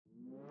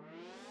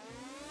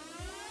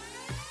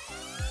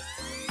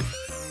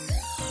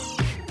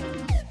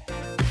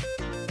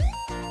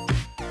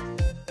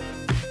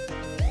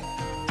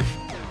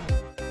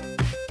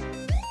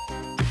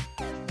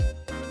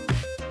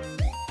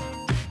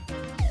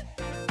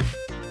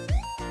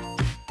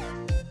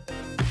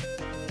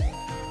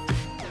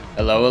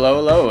Hello, hello,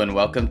 hello, and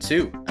welcome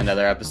to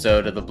another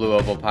episode of the Blue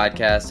Oval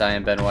Podcast. I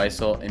am Ben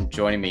Weissel, and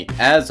joining me,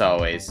 as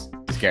always,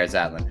 is Garrett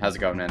Zatlin. How's it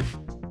going, man?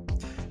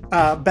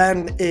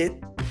 Ben,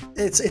 it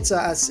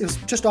was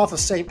just off of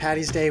St.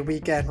 Paddy's Day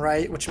weekend,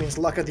 right? Which means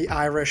luck of the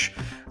Irish.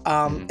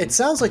 It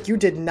sounds like you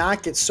did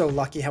not get so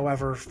lucky,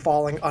 however,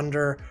 falling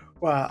under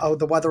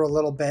the weather a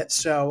little bit.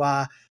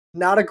 So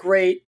not a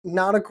great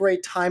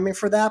timing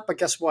for that. But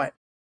guess what?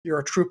 You're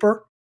a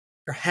trooper.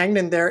 You're hanging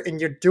in there,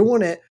 and you're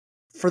doing it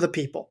for the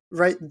people,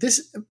 right?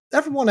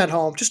 Everyone at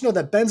home, just know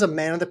that Ben's a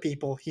man of the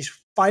people. He's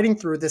fighting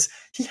through this.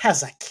 He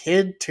has a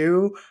kid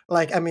too.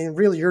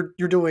 Really, you're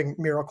doing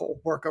miracle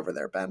work over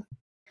there, Ben.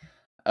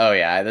 Oh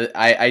yeah,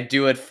 I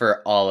do it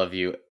for all of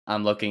you.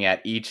 I'm looking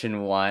at each and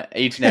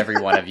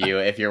every one of you.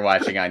 If you're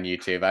watching on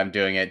YouTube, I'm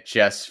doing it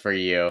just for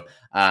you.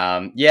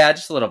 Yeah,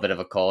 just a little bit of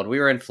a cold. We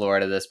were in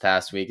Florida this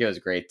past week. It was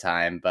a great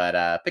time,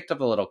 but picked up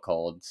a little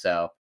cold.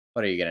 So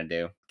what are you gonna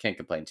do? Can't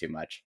complain too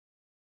much.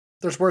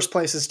 There's worse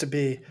places to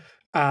be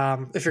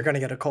if you're going to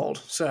get a cold.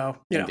 So,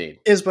 Indeed.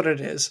 Is what it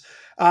is.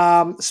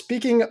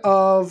 Speaking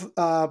of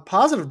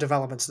positive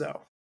developments,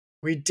 though,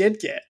 we did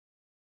get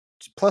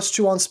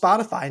 +2 on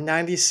Spotify,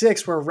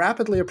 96. We're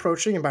rapidly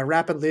approaching, and by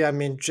rapidly, I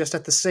mean just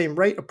at the same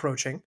rate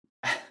approaching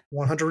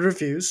 100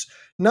 reviews.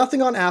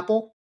 Nothing on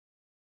Apple.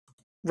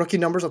 Rookie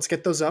numbers, let's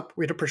get those up.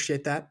 We'd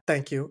appreciate that.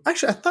 Thank you.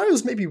 Actually, I thought it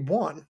was maybe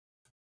 1.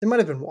 It might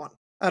have been 1.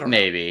 I don't know.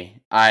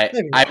 Maybe.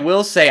 I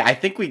will say, I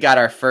think we got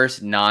our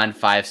first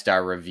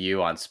non-5-star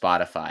review on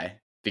Spotify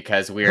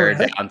because we were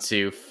down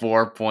to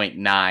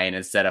 4.9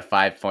 instead of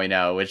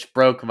 5.0, which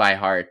broke my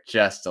heart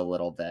just a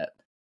little bit.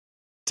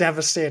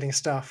 Devastating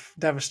stuff.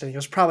 Devastating. It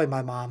was probably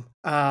my mom.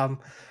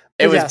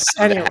 It was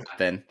bound to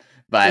happen,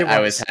 but I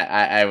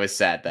was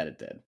sad that it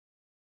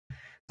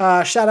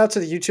did. Shout out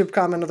to the YouTube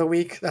comment of the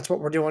week. That's what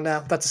we're doing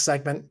now. That's a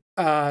segment.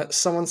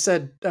 Someone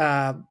said,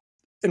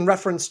 in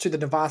reference to the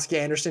Novoski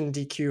Anderson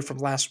DQ from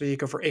last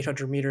week over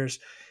 800 meters,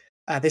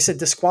 they said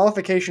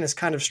disqualification is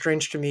kind of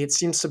strange to me. It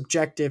seems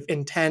subjective,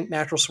 intent,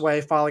 natural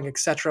sway, falling,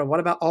 etc. What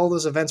about all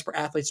those events where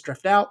athletes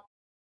drift out?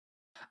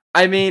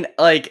 I mean,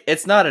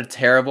 it's not a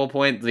terrible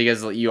point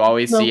because you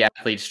always see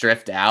athletes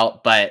drift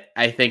out, but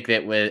I think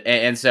that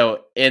and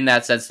so in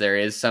that sense, there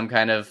is some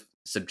kind of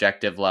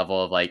subjective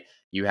level of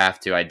you have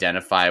to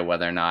identify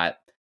whether or not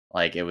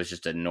it was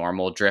just a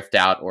normal drift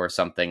out or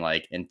something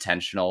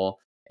intentional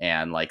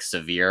and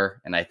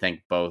severe. And I think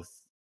both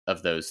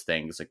of those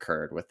things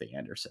occurred with the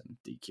Anderson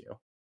DQ.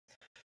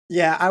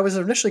 Yeah, I was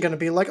initially going to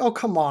be like, "Oh,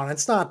 come on,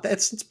 it's not.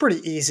 It's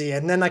pretty easy."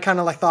 And then I kind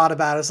of thought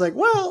about it. It's like,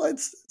 well, I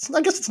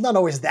guess it's not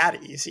always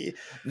that easy.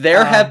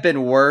 There have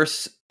been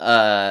worse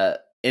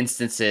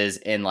instances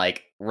in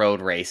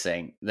road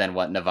racing than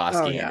what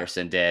Novoski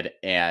Anderson did,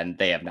 and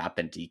they have not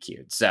been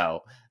DQ'd.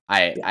 So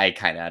I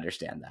kind of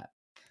understand that.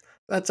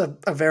 That's a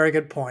very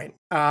good point.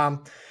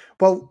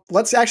 Well,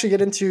 let's actually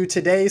get into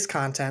today's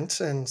content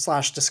and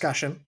 /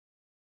 discussion.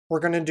 We're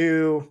going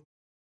to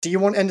do you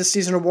want end of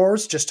season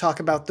awards? Just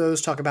talk about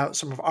those, talk about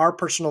some of our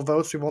personal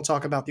votes. We won't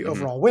talk about the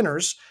overall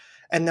winners.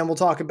 And then we'll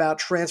talk about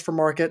transfer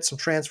market, some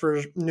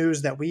transfer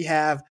news that we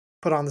have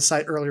put on the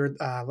site earlier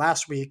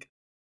last week.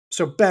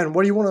 So, Ben,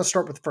 what do you want to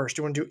start with first?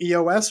 Do you want to do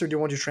EOS or do you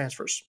want to do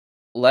transfers?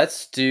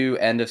 Let's do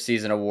end of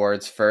season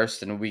awards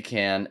first, and we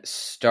can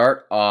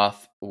start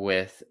off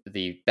with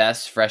the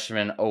best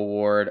freshman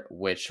award,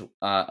 which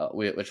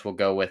will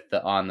go with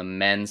on the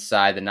men's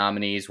side. The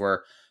nominees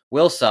were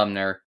Will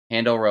Sumner,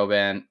 Handel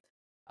Robben,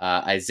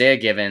 Isaiah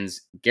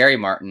Givens, Gary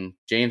Martin,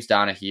 James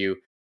Donahue,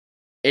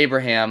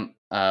 Abraham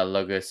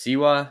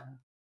Logosiwa,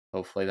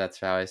 hopefully that's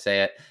how I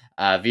say it,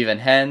 Vivian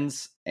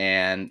Hens,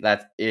 and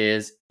that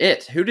is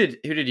it. Who did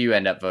you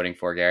end up voting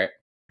for, Garrett?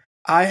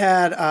 I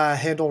had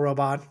Handel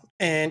Robben,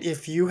 and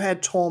if you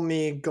had told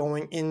me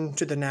going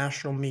into the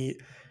national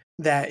meet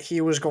that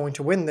he was going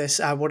to win this,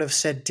 I would have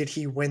said, did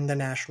he win the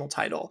national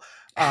title?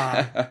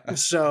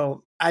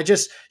 So I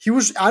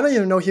don't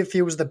even know if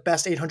he was the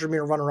best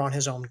 800-meter runner on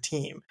his own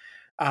team.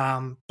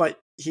 But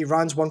he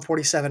runs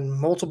 147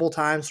 multiple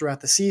times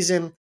throughout the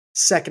season,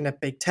 second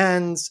at Big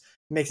Tens,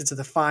 makes it to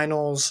the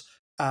finals,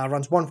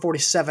 runs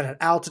 147 at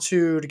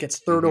altitude, gets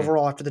third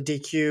overall after the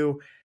DQ.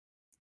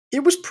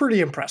 It was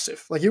pretty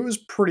impressive. It was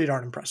pretty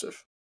darn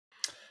impressive.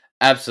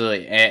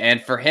 Absolutely. And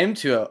for him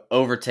to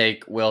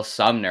overtake Will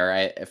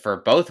Sumner, for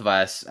both of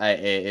us,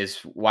 is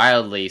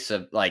wildly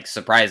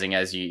surprising,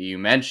 as you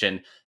mentioned.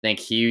 I think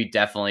he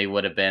definitely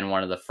would have been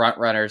one of the front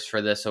runners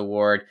for this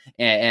award.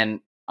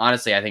 And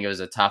honestly, I think it was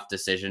a tough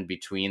decision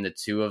between the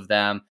two of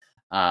them.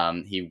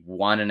 He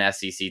won an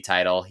SEC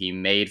title. He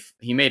made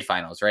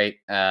finals, right?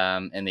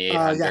 In the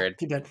 800. Yeah,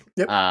 he did.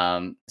 Yep.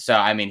 So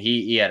I mean,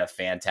 he had a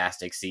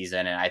fantastic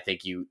season, and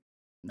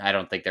I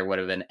don't think there would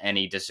have been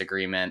any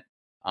disagreement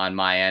on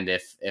my end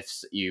if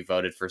you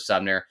voted for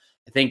Sumner.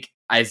 I think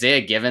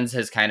Isaiah Givens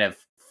has kind of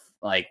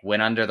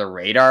went under the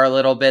radar a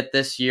little bit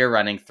this year,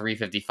 running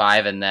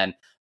 355 and then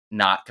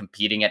not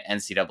competing at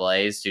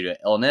NCAAs due to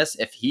illness.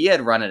 If he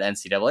had run at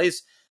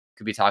NCAAs,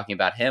 could be talking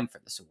about him for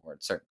this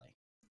award, certainly.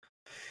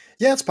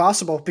 Yeah, it's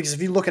possible because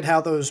if you look at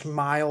how those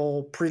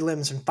mile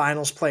prelims and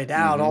finals played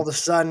out, all Mhm. of a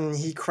sudden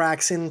he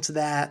cracks into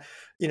that,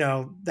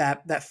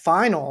 that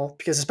final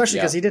because especially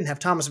because Yeah. he didn't have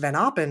Thomas Van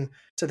Appen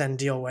to then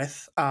deal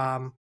with.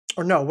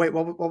 Or no, wait,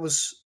 what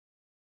was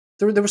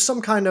there? There was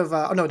some kind of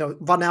oh no,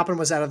 Van Appen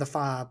was out of the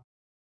final.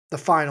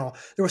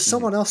 There was Mhm.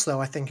 someone else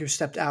though, I think, who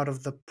stepped out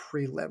of the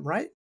prelim,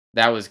 right?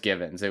 That was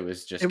Givens. It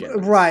was just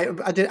Givens. Right.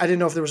 I didn't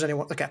know if there was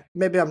anyone. Okay,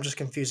 maybe I'm just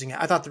confusing it.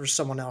 I thought there was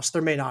someone else.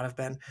 There may not have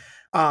been.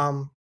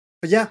 Um,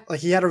 but yeah, like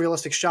he had a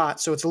realistic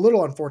shot, so it's a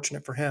little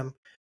unfortunate for him.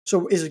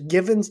 So is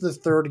Givens the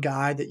third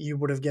guy that you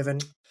would have given?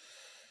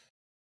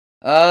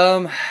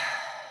 Um,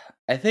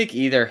 I think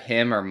either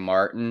him or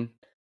Martin.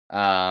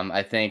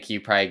 I think you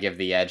probably give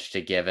the edge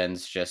to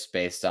Givens just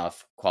based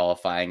off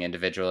qualifying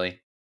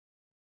individually.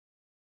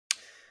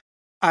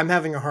 I'm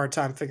having a hard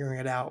time figuring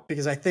it out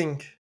because I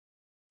think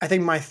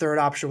my third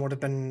option would have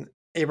been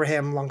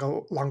Abraham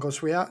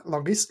Longoswia.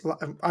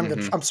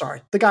 Mhm. I'm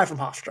sorry, the guy from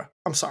Hofstra.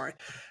 I'm sorry.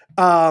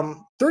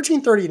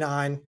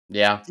 13:39,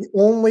 Yeah. the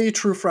only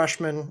true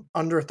freshman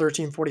under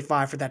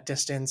 13:45 for that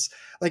distance.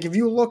 Like if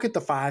you look at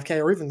the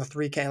 5K or even the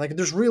 3K, like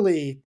there's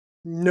really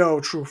no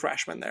true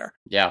freshman there.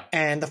 Yeah.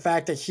 And the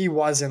fact that he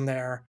was in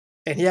there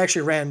and he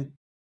actually ran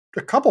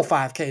a couple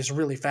 5Ks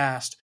really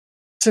fast.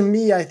 To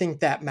me, I think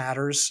that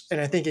matters.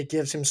 And I think it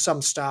gives him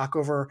some stock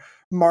over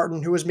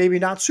Martin, who was maybe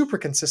not super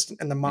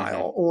consistent in the Mhm.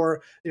 mile,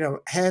 or,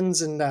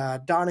 Hens and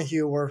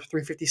Donahue were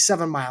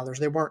 357 milers.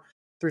 They weren't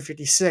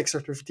 356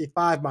 or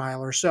 355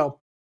 milers. So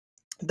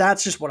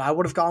that's just what I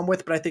would have gone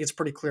with. But I think it's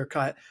pretty clear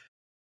cut.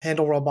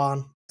 Handle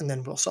Robon and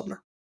then Will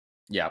Sumner.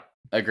 Yeah.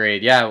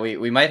 Agreed. Yeah,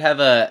 we might have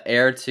a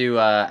heir to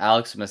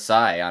Alex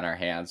Masai on our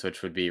hands,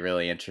 which would be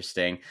really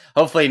interesting.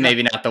 Hopefully, Yeah.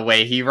 maybe not the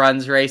way he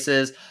runs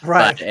races, but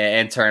Right.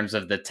 in terms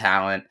of the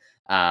talent,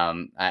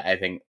 I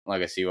think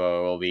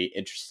Lagosiwa will be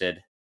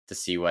interested to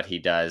see what he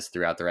does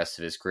throughout the rest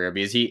of his career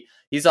because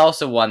he's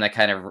also one that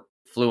kind of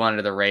flew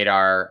under the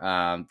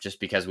radar just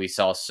because we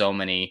saw so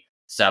many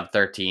sub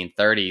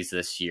 13:30s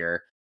this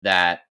year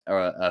that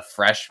a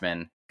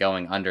freshman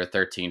going under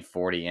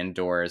 13:40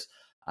 indoors.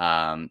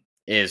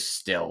 Is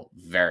still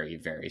very,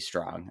 very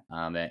strong.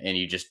 And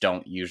you just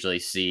don't usually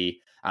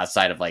see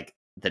outside of like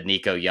the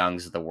Nico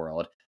Youngs of the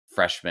world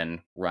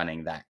freshmen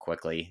running that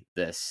quickly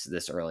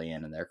this early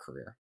in their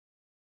career.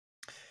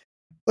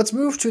 Let's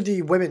move to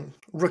the women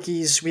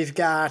rookies. We've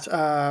got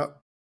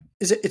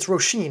it's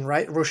Roisin,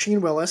 right?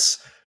 Roisin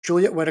Willis,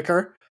 Juliet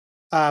Whitaker,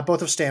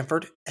 both of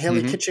Stanford,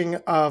 Haley Hmm. Kitching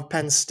of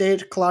Penn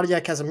State,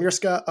 Claudia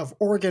Kazamirska of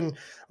Oregon,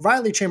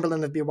 Riley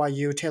Chamberlain of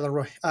BYU,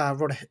 Taylor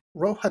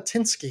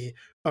Rohatinsky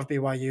of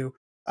BYU,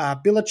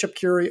 Bila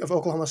Chipkuri of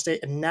Oklahoma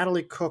State, and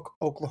Natalie Cook,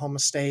 Oklahoma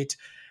State.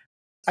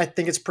 I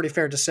think it's pretty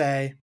fair to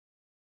say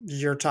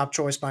your top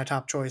choice, my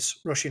top choice,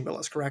 Roisin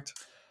Willis, correct?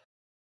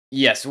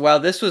 Yes, well,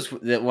 this was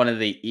one of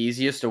the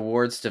easiest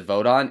awards to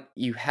vote on.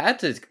 You had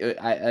to,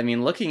 I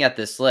mean, looking at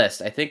this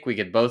list, I think we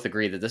could both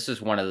agree that this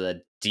is one of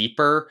the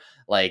deeper,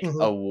 like,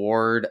 Hmm.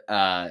 award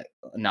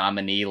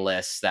nominee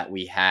lists that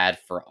we had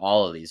for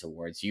all of these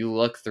awards. You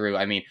look through,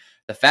 I mean,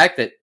 the fact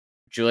that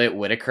Juliet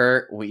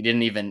Whitaker, we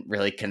didn't even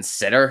really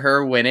consider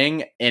her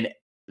winning in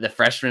the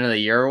Freshman of the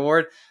Year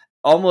award.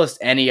 Almost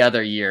any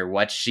other year,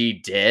 what she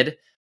did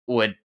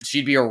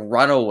she'd be a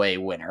runaway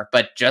winner,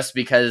 but just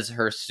because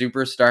her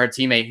superstar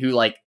teammate who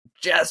like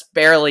just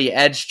barely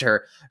edged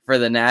her for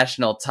the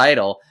national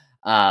title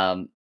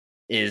um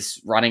is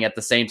running at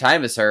the same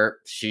time as her,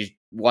 she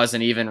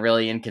wasn't even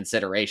really in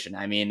consideration.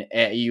 I mean,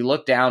 you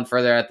look down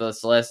further at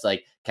this list,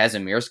 like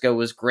Kazimirska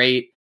was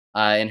great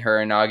in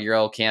her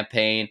inaugural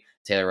campaign.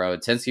 Taylor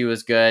Rotinsky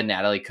was good.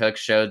 Natalie Cook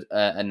showed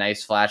a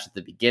nice flash at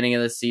the beginning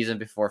of the season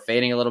before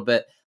fading a little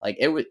bit. Like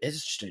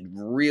it's just a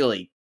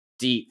really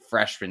deep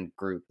freshman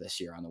group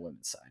this year on the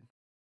women's side.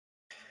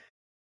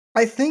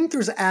 I think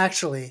there's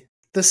actually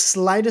the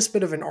slightest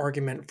bit of an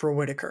argument for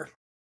Whitaker.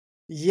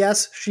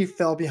 Yes, she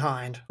fell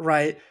behind,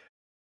 right?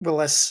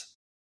 Willis,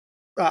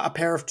 a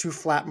pair of two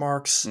flat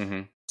marks,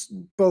 Hmm.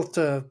 both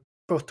to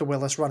both to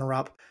Willis, runner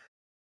up.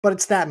 But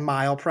it's that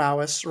mile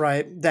prowess,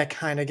 right? That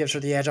kind of gives her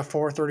the edge. A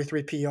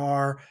 4:33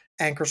 PR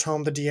anchors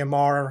home the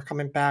DMR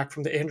coming back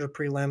from the injured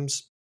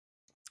prelims.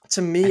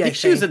 To I me, I think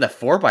she was think, in the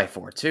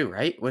 4x4 too,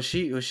 right? Was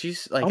she oh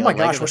like a my leg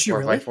gosh, of the was she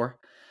really? 4x4?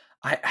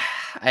 I,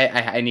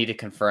 I need to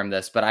confirm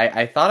this, but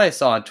I thought I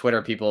saw on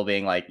Twitter people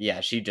being like, yeah,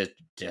 she just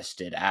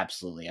did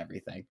absolutely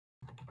everything.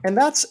 And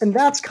that's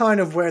kind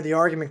of where the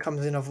argument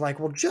comes in of like,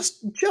 well,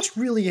 just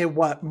really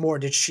what more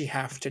did she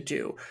have to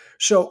do?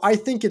 So I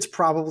think it's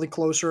probably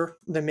closer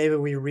than maybe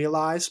we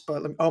realize.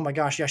 But oh my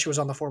gosh, yeah, she was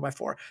on the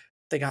 4x4.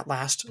 They got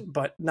last,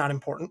 but not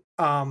important.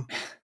 That's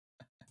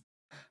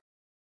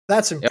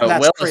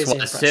Willis crazy was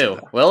impressive too.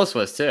 though. Willis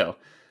was too.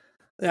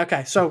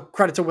 Okay, so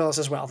credit to Willis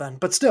as well then.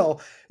 But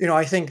still,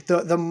 I think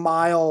the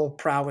mile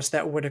prowess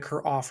that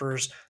Whitaker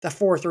offers, the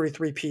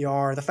 4:33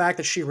 PR, the fact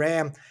that she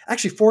ran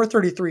actually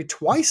 4:33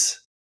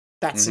 twice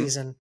that Hmm.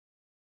 season,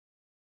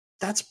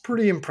 that's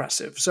pretty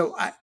impressive. So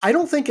I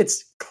don't think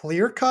it's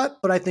clear cut,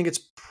 but I think it's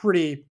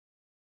pretty.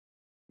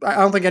 I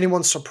don't think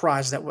anyone's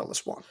surprised that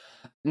Willis won.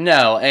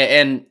 No,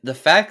 and the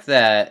fact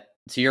that,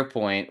 to your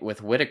point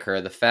with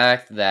Whitaker, the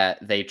fact that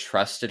they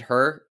trusted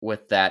her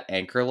with that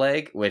anchor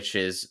leg, which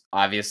is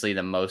obviously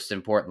the most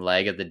important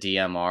leg of the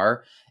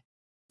DMR,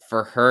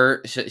 for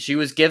her, she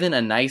was given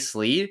a nice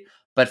lead,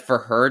 but for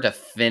her to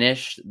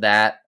finish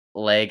that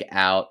leg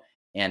out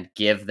and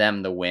give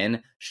them the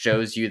win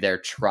shows you their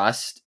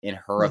trust in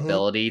her Hmm.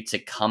 ability to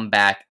come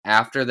back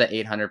after the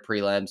 800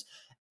 prelims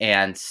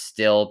and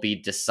still be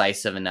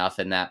decisive enough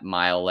in that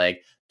mile leg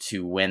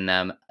to win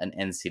them an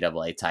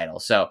NCAA title.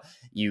 So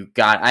you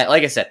got,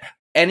 like I said,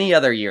 any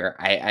other year,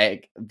 I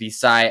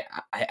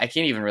can't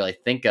even really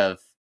think of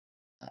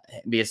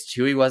because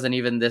Chewy wasn't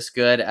even this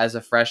good as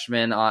a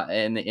freshman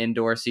in the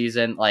indoor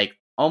season. Like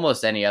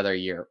almost any other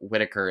year,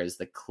 Whitaker is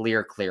the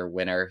clear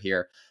winner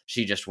here.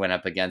 She just went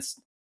up against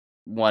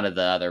one of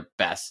the other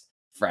best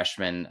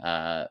freshman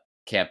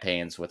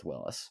campaigns with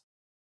Willis.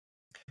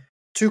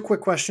 Two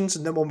quick questions,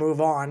 and then we'll move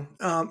on.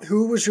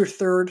 Who was your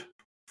third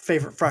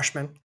favorite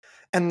freshman?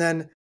 And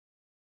then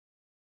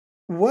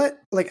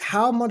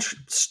how much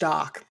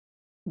stock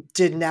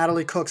did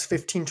Natalie Cook's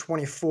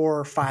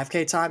 15:24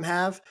 5K time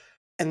have?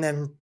 And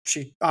then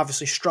she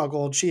obviously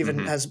struggled. She even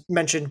Hmm. has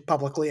mentioned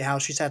publicly how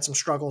she's had some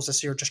struggles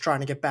this year just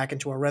trying to get back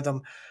into a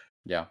rhythm.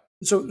 Yeah.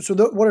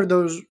 What are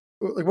those?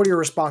 Like, what are your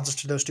responses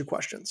to those two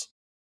questions?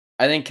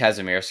 I think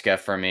Kazimierska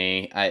for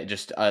me, I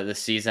just the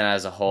season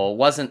as a whole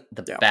wasn't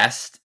the Yeah.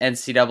 best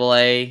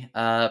NCAA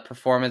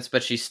performance,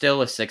 but she still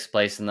was sixth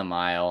place in the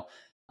mile.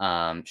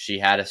 She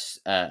had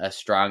a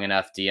strong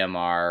enough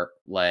DMR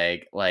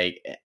leg.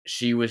 Like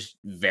she was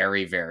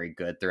very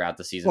good throughout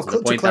the season Well, to the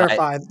to point that I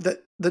clarify,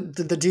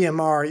 the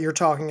DMR you're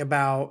talking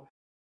about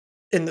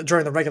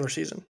during the regular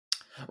season.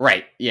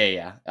 right,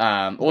 yeah.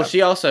 Well, Okay.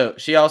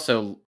 she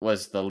also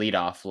was the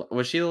leadoff.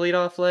 Was she the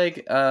leadoff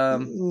leg? No,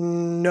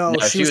 No,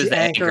 she she was was the the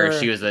anchor. She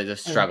anchor. was the And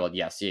struggled.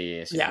 Yes,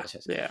 yeah,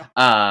 yes.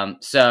 yeah.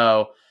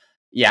 So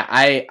yeah,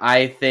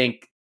 I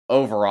think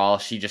overall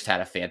she just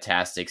had a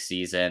fantastic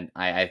season.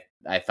 I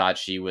thought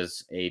she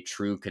was a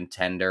true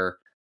contender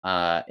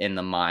in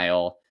the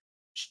mile.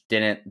 She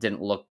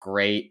didn't look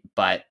great,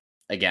 but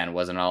again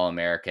was an All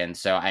American.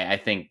 So I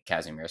think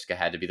Kazimierska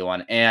had to be the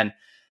one. And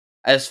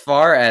as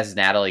far as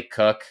Natalie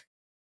Cook,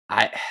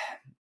 I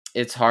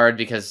it's hard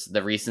because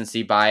the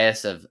recency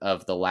bias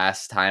of the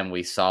last time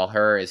we saw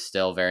her is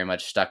still very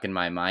much stuck in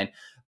my mind.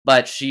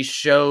 But she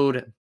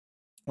showed,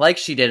 like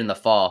she did in the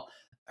fall,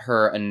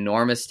 her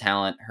enormous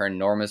talent, her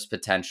enormous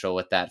potential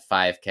with that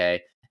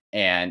 5K.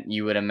 And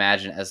you would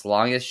imagine as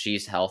long as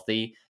she's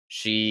healthy,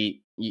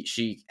 she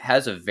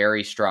has a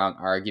very strong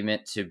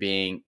argument to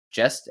being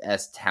just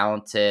as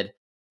talented,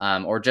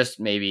 or just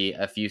maybe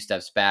a few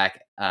steps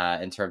back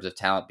in terms of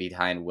talent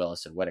behind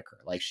Willis and Whitaker.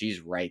 Like she's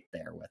right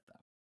there with them.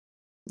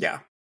 Yeah.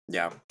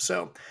 Yeah.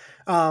 So,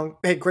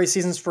 hey, great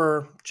seasons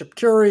for Chip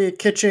Curry,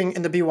 Kitching,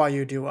 and the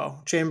BYU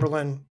duo,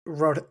 Chamberlain,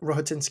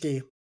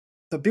 Rohatinsky.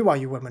 The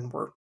BYU women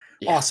were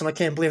Yeah. awesome. I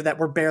can't believe that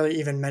we're barely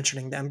even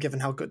mentioning them, given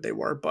how good they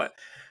were. But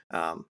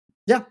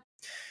yeah.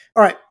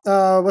 All right.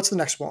 What's the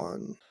next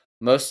one?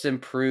 Most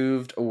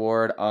improved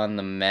award on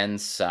the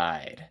men's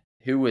side.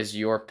 Who was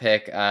your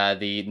pick?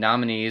 The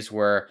nominees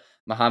were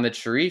Muhammad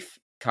Sharif,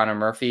 Connor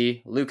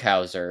Murphy, Luke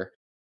Hauser,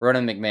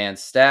 Ronan McMahon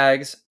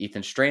Staggs,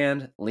 Ethan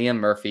Strand, Liam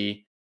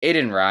Murphy,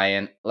 Aiden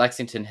Ryan,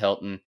 Lexington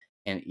Hilton,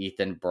 and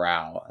Ethan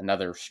Brow.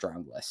 Another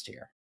strong list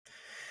here.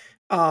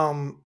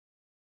 Um,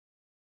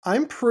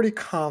 I'm pretty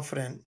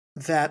confident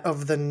that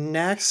of the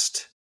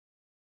next.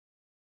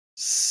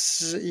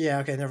 Yeah,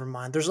 okay, never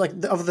mind. There's like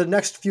of the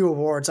next few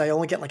awards, I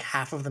only get like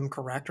half of them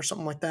correct or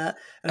something like that,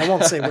 and I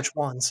won't say which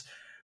ones.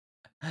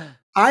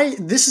 I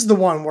This is the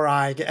one where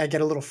I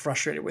get a little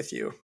frustrated with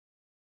you,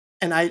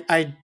 and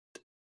I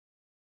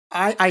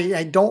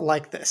don't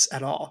like this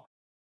at all.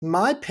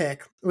 My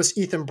pick was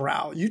Ethan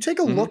Brow. You take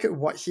a Hmm. look at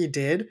what he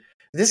did.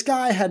 This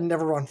guy had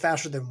never run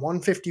faster than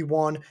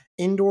 151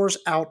 indoors,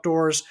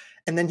 outdoors,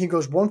 and then he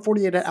goes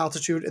 148 at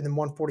altitude and then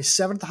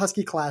 147 at the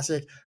Husky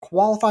Classic,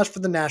 qualifies for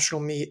the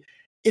national meet.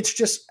 It's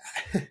just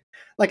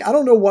like I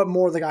don't know what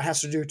more the guy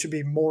has to do to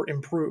be more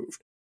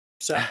improved.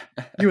 So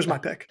he was my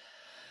pick.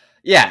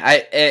 Yeah,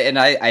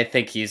 I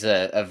think he's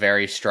a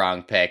very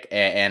strong pick,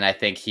 and I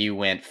think he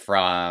went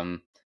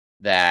from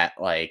that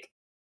like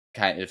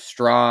kind of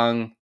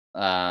strong,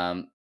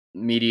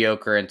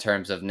 mediocre in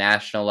terms of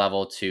national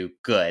level to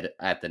good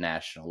at the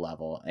national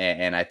level,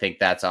 and I think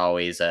that's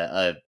always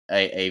a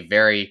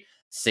very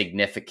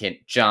significant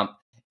jump.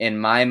 In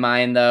my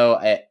mind, though,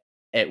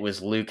 it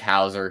was Luke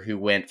Hauser who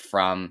went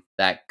from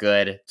that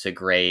good to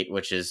great,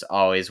 which is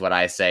always what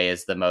I say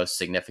is the most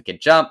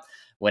significant jump,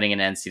 winning an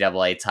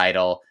NCAA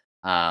title.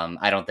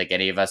 I don't think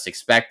any of us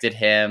expected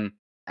him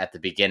at the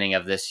beginning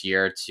of this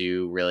year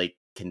to really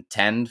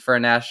contend for a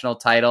national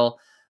title,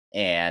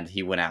 and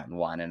he went out and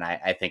won. And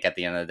I think at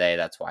the end of the day,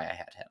 that's why I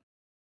had him.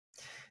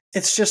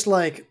 It's just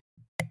like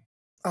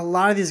a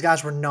lot of these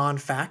guys were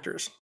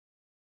non-factors.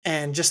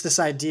 And just this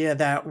idea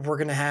that we're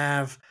going to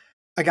have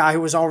a guy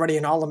who was already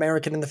an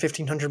All-American in the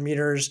 1500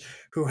 meters,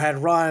 who had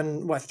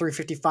run,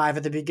 355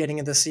 at the beginning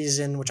of the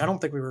season, which I don't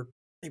think we were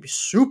maybe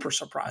super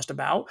surprised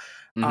about.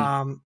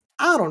 Mhm.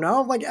 I don't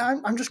know. Like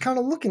I'm just kind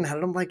of looking at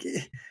it. I'm like,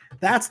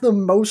 that's the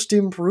most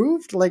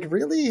improved. Like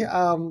really.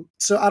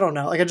 So I don't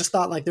know. Like I just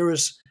thought like there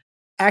was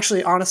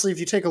actually honestly, if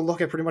you take a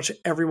look at pretty much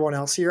everyone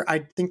else here,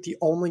 I think the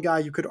only guy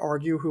you could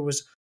argue who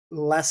was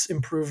less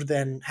improved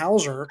than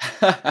Hauser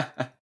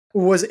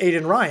was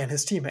Aiden Ryan,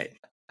 his teammate.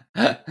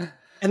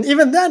 And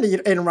even then,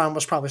 Aiden Ryan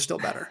was probably still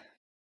better.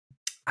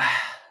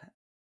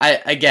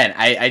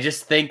 I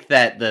just think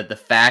that the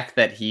fact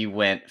that he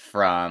went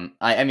from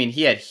I mean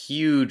he had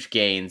huge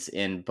gains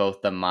in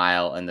both the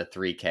mile and the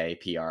 3K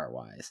PR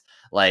wise.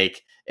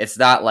 Like it's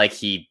not like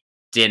he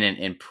didn't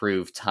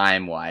improve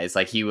time wise.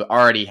 Like he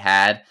already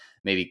had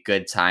maybe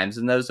good times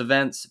in those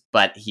events,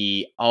 but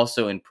he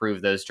also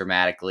improved those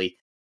dramatically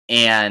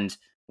and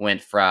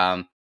went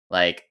from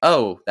like,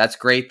 oh, that's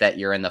great that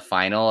you're in the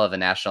final of a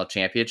national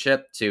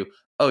championship to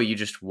oh, you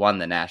just won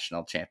the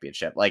national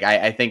championship. Like,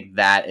 I think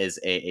that is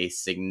a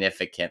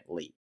significant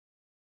leap.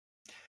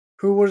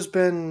 Who would have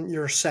been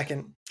your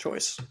second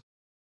choice?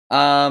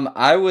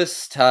 I was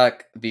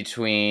stuck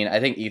between I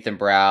think Ethan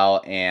Brow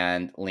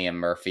and Liam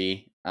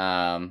Murphy.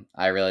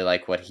 I really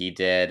like what he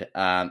did,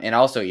 and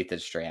also Ethan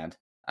Strand.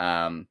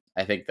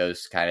 I think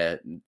those kind of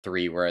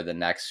three were the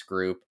next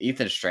group.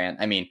 Ethan Strand,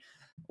 I mean,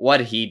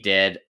 what he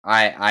did,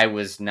 I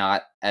was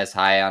not as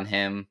high on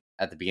him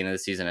at the beginning of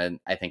the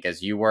season, I think,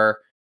 as you were,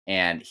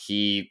 and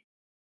he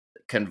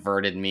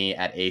converted me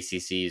at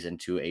ACCs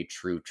into a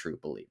true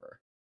believer.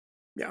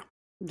 Yeah.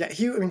 Yeah,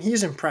 I mean,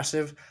 he's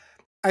impressive.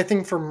 I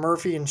think for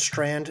Murphy and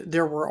Strand,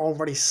 there were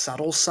already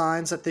subtle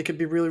signs that they could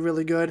be really,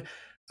 really good.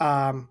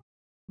 Um,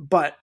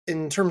 but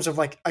in terms of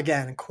like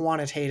again,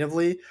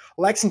 quantitatively,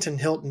 Lexington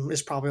Hilton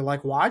is probably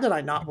like, why did I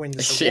not win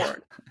this Yeah.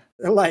 award?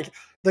 Like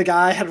the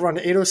guy had run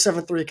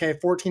 8:07 3K,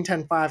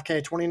 14:10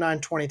 5K,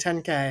 29:20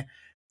 10K,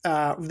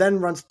 then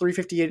runs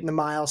 3:58 in the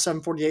mile,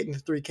 7:48 in the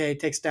 3K,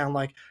 takes down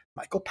like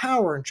Michael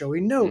Power and Joey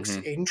Noakes,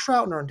 hmm Aiden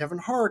Troutner and Devin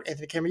Hart,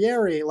 Anthony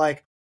Camilleri,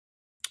 like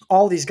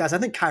all these guys. I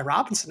think Kai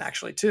Robinson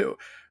actually too.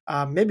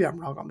 Maybe I'm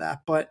wrong on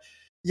that, but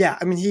yeah,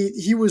 I mean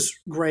he was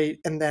great.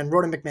 And then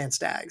Ronan McMahon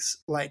Staggs,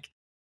 like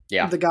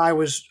Yeah. the guy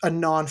was a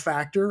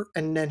non-factor,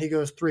 and then he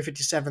goes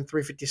 357,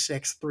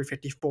 356,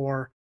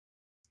 354,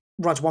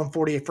 runs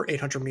 148 for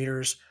 800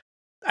 meters.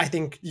 I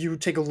think you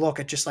take a look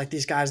at just like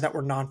these guys that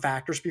were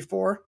non-factors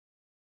before.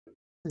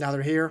 Now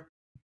they're here.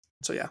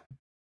 So yeah.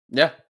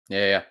 Yeah.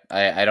 Yeah.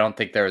 I don't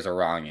think there was a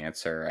wrong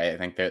answer. I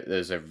think that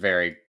there's a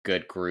very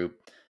good group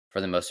for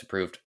the most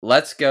improved.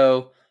 Let's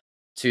go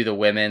to the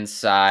women's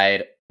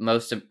side.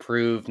 Most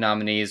improved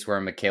nominees were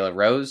Michaela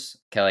Rose,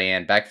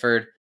 Kellyanne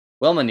Beckford,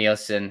 Wilma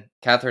Nielsen,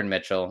 Catherine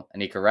Mitchell,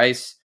 Anika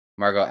Rice,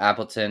 Margot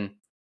Appleton,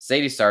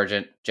 Sadie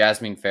Sargent,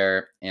 Jasmine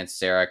Fair, and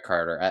Sarah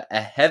Carter.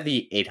 A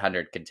heavy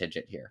 800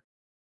 contingent here.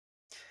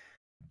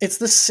 It's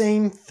the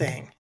same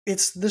thing.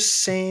 It's the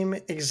same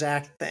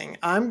exact thing.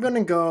 I'm going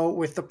to go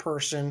with the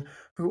person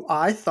who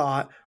I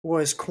thought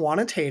was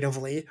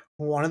quantitatively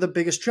one of the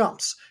biggest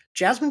jumps.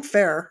 Jasmine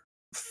Fair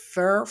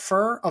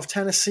of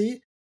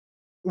Tennessee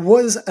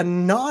was a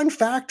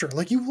non-factor.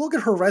 Like you look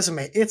at her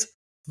resume, it's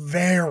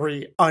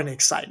very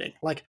unexciting.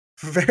 Like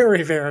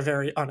very, very,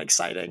 very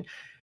unexciting.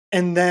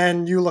 And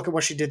then you look at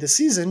what she did this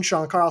season.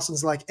 Sean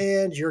Carlson's like,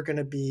 and you're going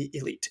to be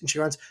elite. And she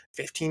runs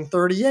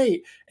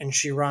 15:38 and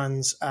she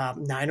runs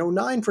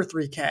 9:09 for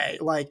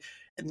 3K. Like,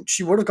 and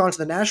she would have gone to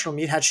the national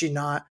meet had she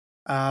not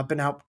been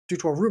out due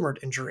to a rumored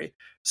injury.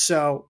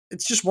 So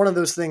it's just one of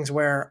those things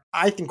where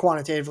I think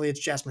quantitatively it's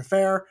Jasmine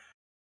Fair.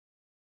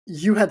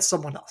 You had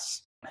someone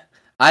else.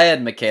 I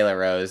had Michaela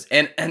Rose,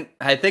 and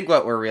I think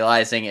what we're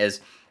realizing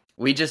is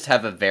we just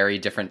have a very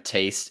different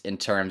taste in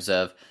terms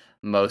of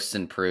most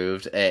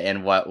improved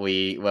and what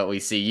we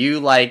see. You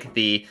like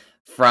the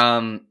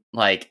from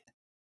like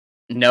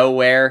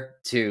nowhere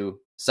to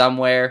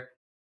somewhere.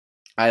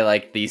 I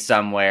like the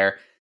somewhere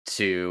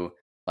to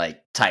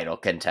like title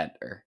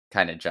contender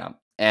kind of jump.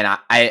 And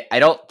I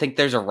don't think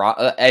there's a wrong.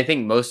 I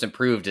think most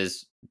improved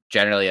is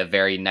generally a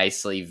very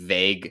nicely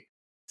vague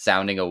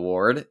sounding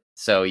award.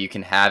 So you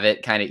can have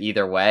it kind of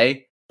either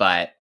way.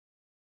 But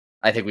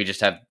I think we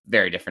just have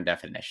very different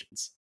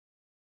definitions.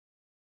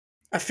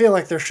 I feel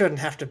like there shouldn't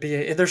have to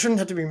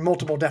be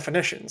multiple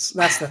definitions.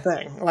 That's the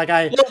thing. Well,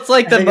 it's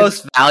like I the think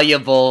it's most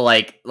valuable,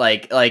 like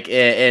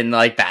in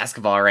like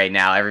basketball right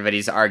now.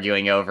 Everybody's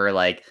arguing over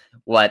like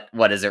what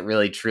does it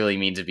really truly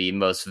mean to be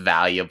most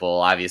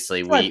valuable.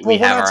 Obviously, right, we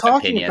have our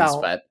opinions,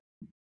 but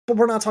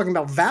we're not talking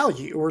about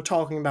value. We're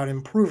talking about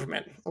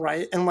improvement,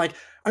 right? And like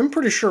I'm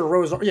pretty sure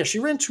Rose, yeah, she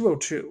ran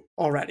 202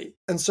 already,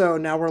 and so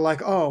now we're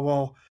like, oh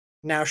well,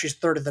 now she's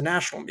third at the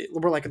national meet.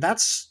 We're like,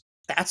 that's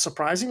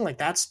surprising. Like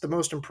that's the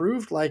most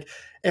improved. Like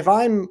if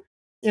I'm,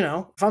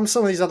 if I'm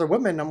some of these other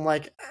women, I'm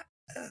like,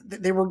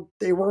 they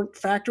weren't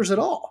factors at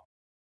all.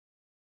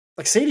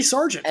 Like Sadie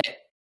Sargent.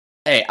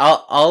 hey,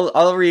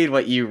 I'll read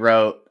what you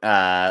wrote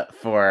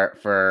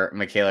for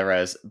Michaela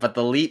Rose. But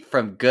the leap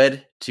from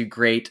good to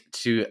great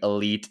to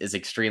elite is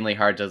extremely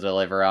hard to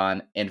deliver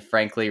on, and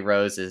frankly,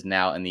 Rose is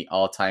now in the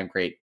all-time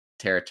great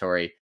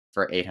territory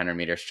for 800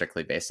 meters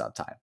strictly based on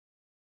time.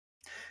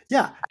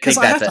 Yeah, I because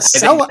think I that's have to it.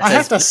 sell it. I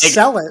have to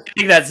sell it. I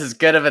think that's as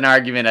good of an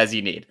argument as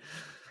you need.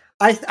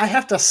 I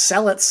have to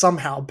sell it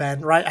somehow,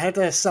 Ben, right? I have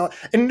to sell it.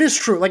 And it is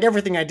true. Like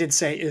everything I did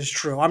say is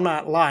true. I'm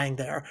not lying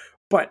there.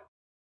 But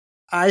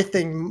I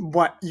think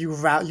what you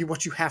value,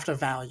 what you have to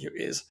value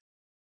is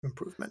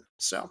improvement.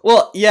 So,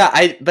 Well, yeah,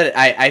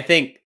 I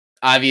think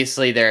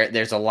obviously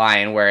there's a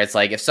line where it's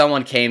like if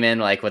someone came in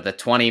like with a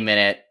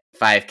 20-minute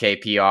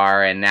 5K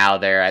PR and now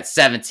they're at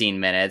 17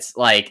 minutes,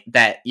 like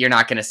that you're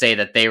not going to say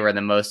that they were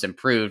the most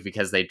improved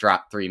because they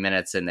dropped 3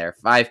 minutes in their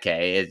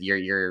 5K.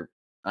 You're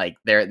like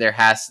there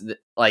has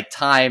like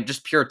time,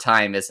 just pure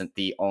time isn't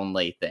the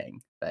only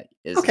thing that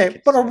is in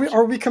okay, but consideration.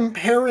 are we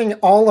comparing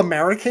all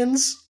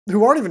Americans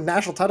who aren't even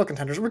national title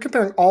contenders? We're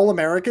comparing all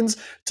Americans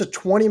to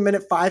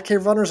 20-minute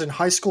 5K runners in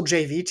high school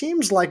JV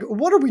teams? Like,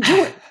 what are we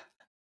doing?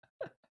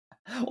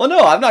 Well, no,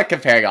 I'm not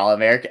comparing all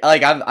American.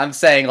 Like I'm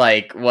saying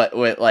like what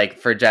like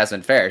for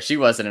Jasmine Fair, she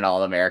wasn't an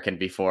All American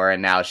before,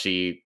 and now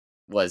she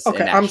was in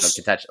Okay, national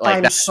contention.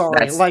 Like I'm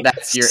sorry. Like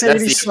that's Sadie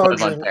the equivalent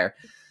Sargent. there.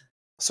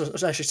 So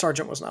actually,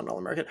 Sargent was not an All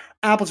American.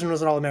 Appleton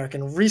was an All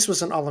American. Reese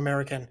was an All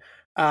American.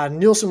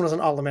 Nielsen was an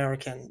All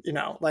American. You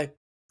know, like.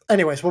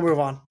 Anyways, we'll move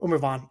on. We'll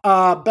move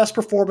on. Best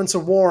Performance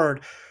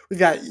Award. We've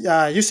got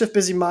Yusuf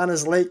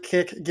Bizimana's late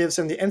kick gives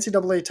him the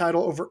NCAA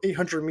title over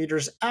 800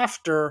 meters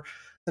after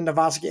the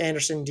Novotsky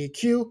Anderson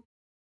DQ.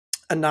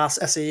 Anas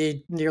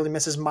SAE nearly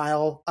misses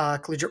mile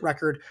collegiate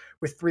record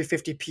with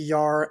 350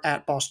 PR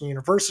at Boston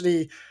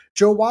University.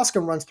 Joe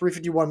Wascom runs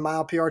 351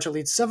 mile PR to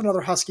lead 7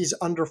 other Huskies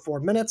under 4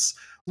 minutes.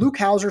 Luke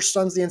Hauser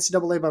stuns the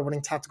NCAA by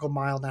winning tactical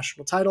mile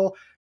national title.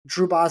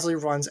 Drew Bosley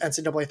runs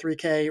NCAA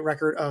 3K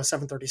record of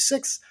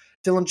 736.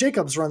 Dylan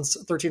Jacobs runs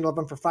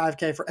 13:11 for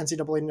 5K for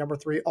NCAA number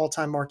 3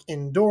 all-time mark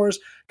indoors.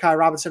 Kai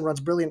Robinson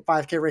runs brilliant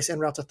 5K race en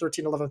route to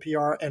 13:11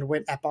 PR and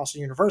win at Boston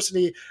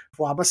University.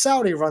 Fouad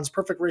Saudi runs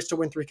perfect race to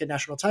win 3K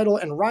national title.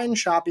 And Ryan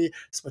Shoppy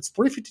splits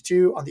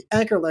 352 on the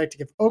anchor leg to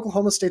give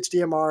Oklahoma State's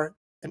DMR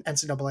an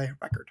NCAA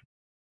record.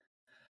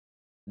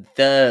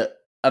 The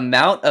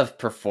amount of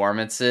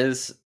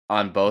performances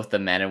on both the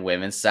men and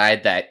women's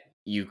side that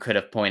you could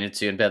have pointed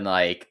to and been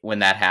like, when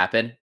that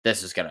happened,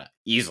 this is gonna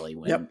easily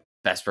win Yep.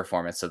 best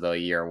performance of the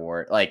year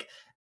award. Like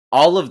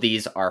all of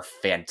these are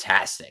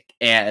fantastic.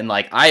 And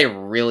like I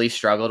really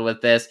struggled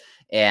with this,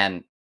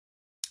 and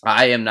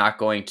I am not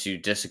going to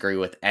disagree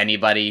with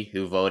anybody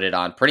who voted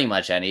on pretty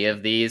much any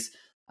of these,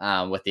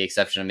 with the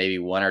exception of maybe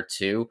one or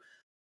two.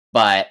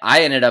 But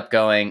I ended up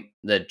going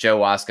the Joe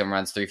Wascom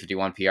runs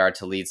 351 PR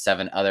to lead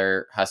 7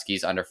 other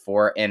Huskies under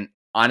 4. And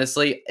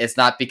honestly, it's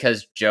not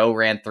because Joe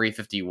ran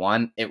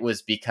 351. It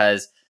was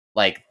because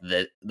like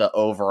the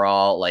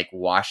overall like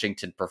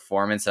Washington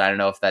performance. And I don't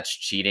know if that's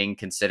cheating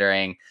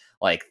considering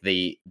like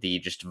the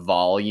just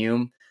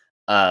volume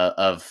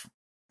of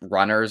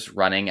runners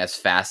running as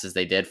fast as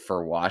they did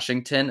for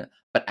Washington.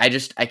 But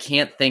I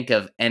can't think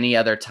of any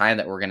other time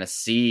that we're going to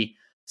see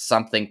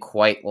something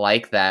quite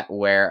like that,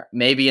 where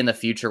maybe in the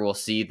future we'll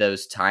see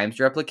those times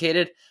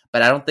replicated,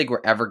 but I don't think we're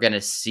ever going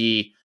to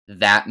see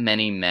that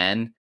many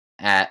men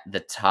at the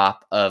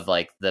top of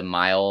like the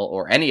mile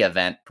or any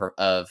event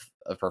of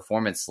a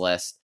performance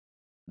list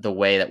the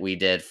way that we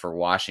did for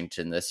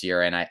Washington this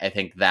year. And I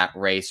think that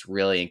race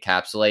really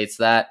encapsulates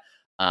that.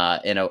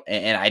 And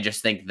I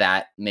just think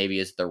that maybe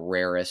is the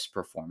rarest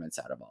performance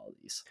out of all of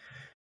these.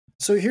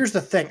 So here's the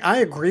thing. I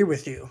agree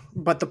with you,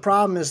 but the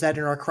problem is that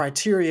in our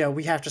criteria,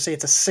 we have to say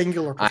it's a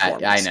singular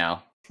performance. I know.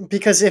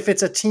 Because if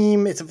it's a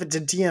team, if it's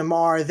a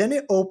DMR, then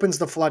it opens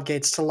the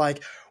floodgates to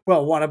like,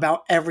 well, what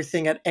about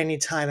everything at any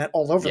time at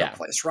all over the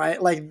place,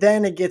 right? Like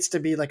then it gets to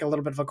be like a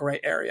little bit of a gray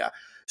area.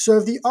 So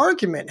if the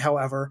argument,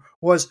 however,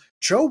 was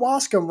Joe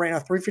Wascom ran a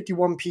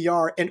 351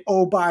 PR and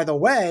oh, by the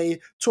way,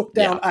 took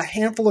down a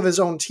handful of his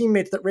own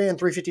teammates that ran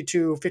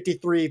 352,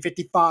 53,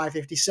 55,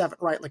 57,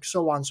 right? Like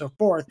so on and so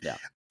forth. Yeah.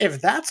 If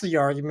that's the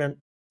argument,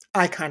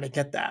 I kind of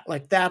get that.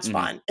 Like that's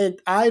fine.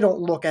 I don't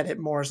look at it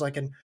more as like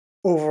an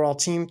overall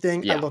team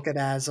thing. I look at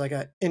it as like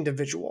an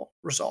individual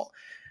result.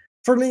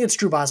 For me, it's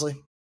Drew Bosley.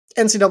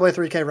 NCAA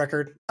 3K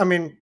record. I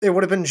mean, it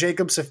would have been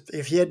Jacobs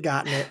if he had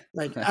gotten it.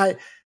 Like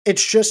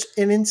it's just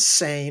an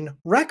insane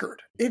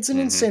record. It's an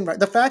insane record.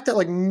 The fact that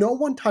like no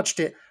one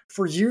touched it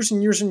for years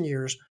and years and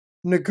years.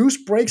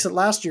 Nagoose breaks it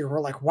last year. We're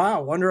like,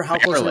 wow, wonder how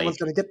close anyone's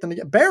going to get them.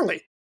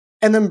 Barely.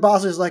 And then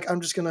Bosley's like, I'm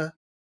just going to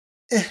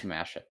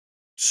smash it.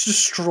 Just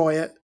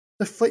destroy it.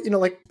 You know,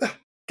 like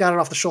got it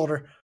off the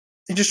shoulder.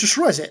 He just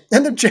destroys it,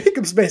 and then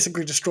Jacobs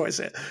basically destroys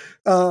it.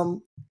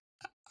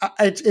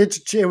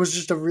 It was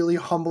just a really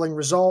humbling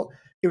result.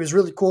 It was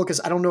really cool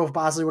because I don't know if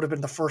Bosley would have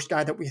been the first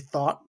guy that we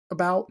thought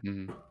about.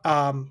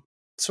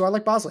 So I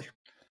like Bosley.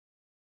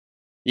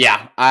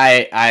 Yeah,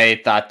 I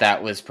thought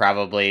that was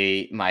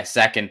probably my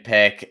second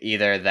pick,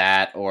 either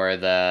that or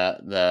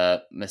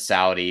the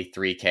Masaudi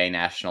 3K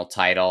national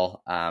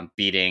title,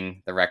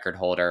 beating the record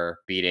holder,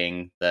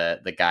 beating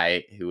the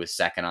guy who was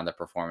second on the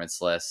performance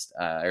list,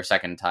 or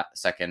second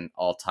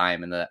all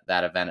time in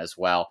that event as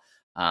well.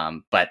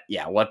 But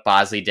yeah, what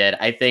Bosley did,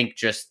 I think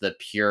just the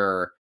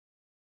pure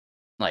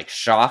like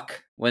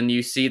shock when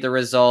you see the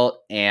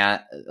result,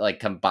 and like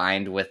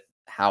combined with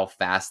how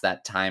fast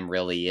that time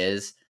really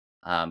is,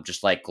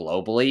 just like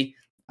globally,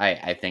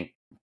 I think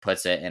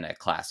puts it in a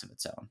class of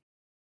its own.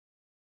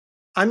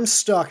 I'm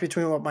stuck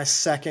between what my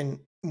second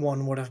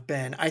one would have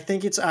been. I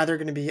think it's either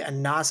going to be a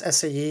Nas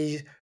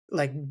SAE,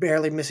 like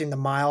barely missing the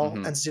mile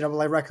Hmm.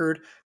 NCAA record,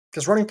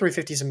 because running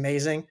 350 is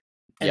amazing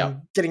Yep.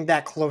 and getting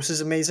that close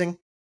is amazing.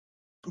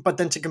 But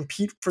then to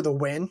compete for the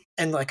win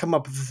and like come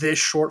up this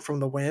short from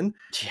the win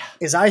Yeah.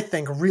 is, I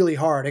think, really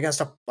hard against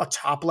a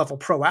top level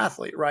pro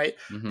athlete, right?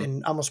 Hmm.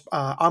 In Amos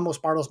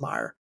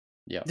Bartelsmeyer.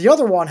 Yep. The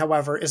other one,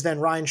 however, is then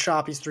Ryan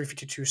Shoppy's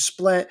 352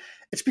 split.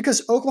 It's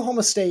because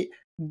Oklahoma State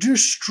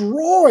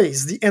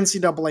destroys the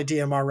NCAA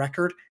DMR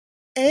record,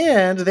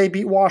 and they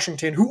beat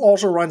Washington, who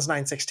also runs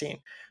 916.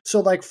 So,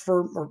 like,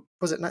 or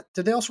was it not?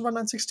 Did they also run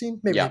 916?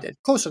 Maybe they Yep. did.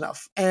 Close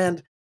enough.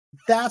 And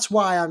that's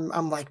why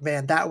I'm like,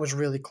 man, that was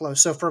really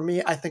close. So for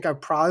me, I think I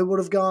probably would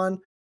have gone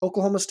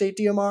Oklahoma State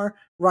DMR.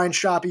 Ryan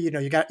Shoppy,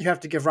 you have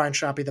to give Ryan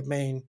Shoppy the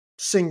main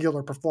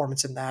singular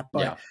performance in that.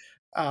 But Yeah.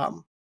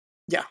 um,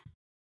 yeah,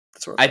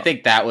 that's where I'm I going.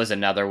 think that was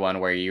another one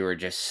where you were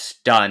just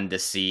stunned to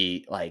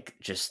see like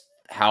just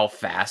how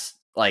fast,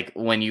 like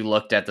when you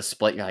looked at the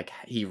split, you're like,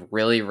 he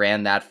really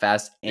ran that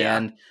fast Yeah.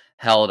 and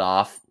held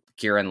off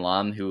Kieran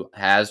Lum, who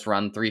has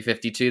run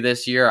 352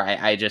 this year.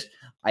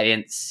 I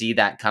didn't see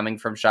that coming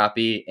from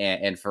Shoppy,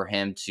 and for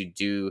him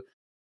to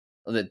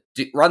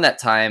run that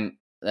time,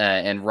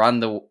 and run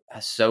the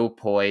so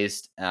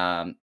poised,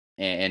 and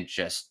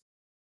just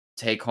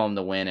take home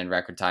the win in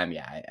record time.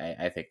 Yeah,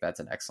 I think that's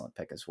an excellent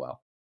pick as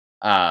well.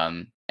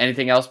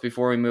 Anything else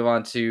before we move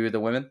on to the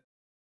women?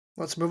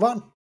 Let's move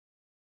on.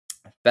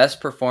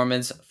 Best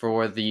performance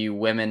for the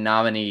women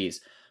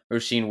nominees.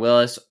 Roisin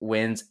Willis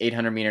wins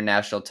 800-meter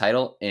national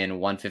title in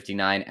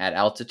 1:59 at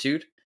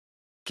altitude.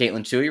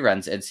 Caitlin Tui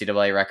runs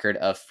NCAA record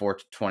of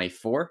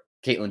 4:24.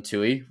 Caitlin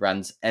Tui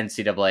runs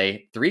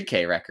NCAA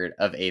 3K record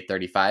of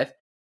 8:35.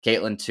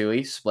 Caitlin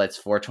Tui splits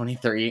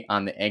 4:23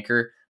 on the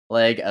anchor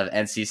leg of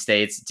NC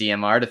State's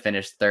DMR to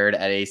finish third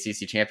at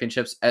ACC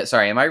championships.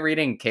 Sorry, am I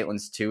reading Caitlin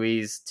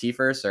Tui's T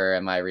first, or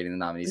am I reading the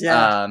nominees?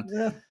 Yeah.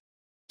 Yeah.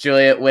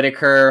 Juliet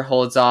Whitaker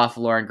holds off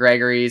Lauren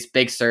Gregory's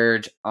big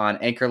surge on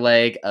anchor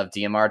leg of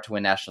DMR to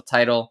win national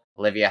title.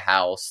 Olivia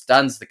Howell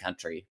stuns the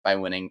country by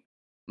winning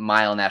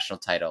mile national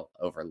title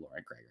over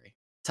Lauren Gregory.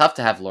 Tough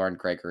to have Lauren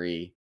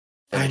Gregory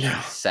I finishing know.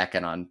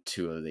 second on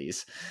two of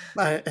these.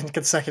 And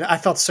consecutive. I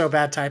felt so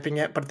bad typing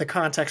it, but the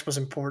context was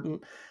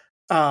important.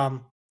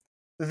 Um,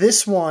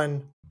 this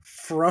one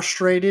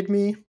frustrated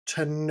me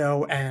to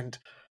no end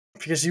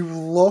because you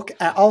look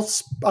at. I'll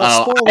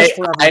spoil this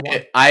for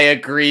everyone. I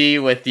agree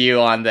with you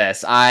on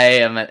this. I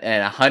am in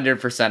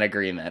 100%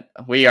 agreement.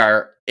 We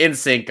are in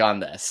sync on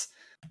this.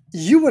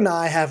 You and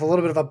I have a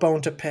little bit of a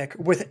bone to pick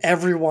with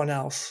everyone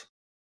else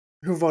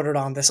who voted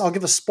on this. I'll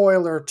give a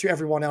spoiler to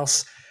everyone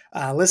else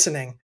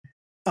listening.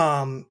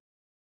 Ben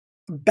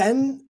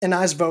and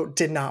I's vote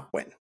did not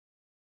win.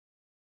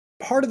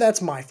 Part of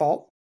that's my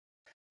fault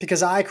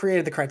because I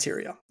created the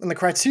criteria. And the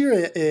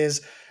criteria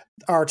is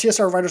our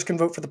TSR writers can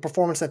vote for the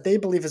performance that they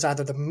believe is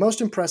either the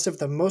most impressive,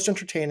 the most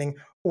entertaining,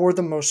 or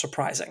the most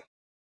surprising.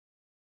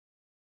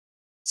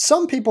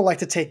 Some people like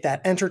to take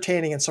that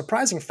entertaining and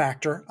surprising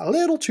factor a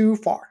little too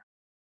far.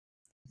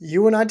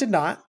 You and I did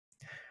not.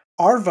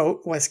 Our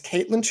vote was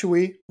Caitlin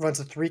Tui runs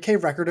a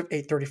 3K record of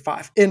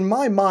 8:35. In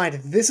my mind,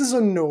 this is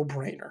a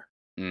no-brainer.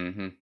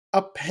 Mm-hmm.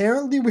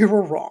 Apparently, we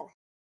were wrong,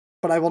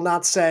 but I will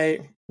not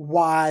say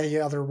why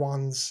the other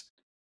one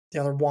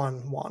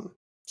won.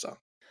 So,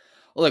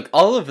 look,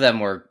 all of them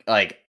were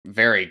like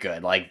very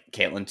good. Like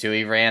Caitlin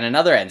Tui ran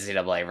another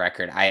NCAA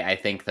record. I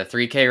think the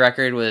 3K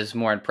record was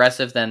more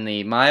impressive than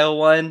the mile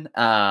one,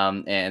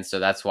 and so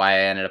that's why I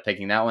ended up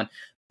picking that one.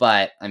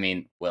 But I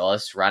mean,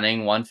 Willis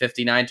running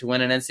 1:59 to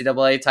win an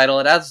NCAA title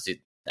at altitude,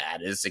 that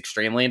is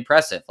extremely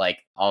impressive.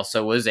 Like,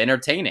 also was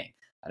entertaining.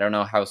 I don't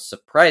know how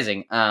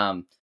surprising.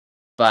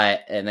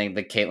 But and then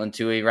the Caitlin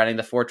Tui running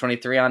the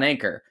 4:23 on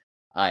anchor.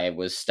 I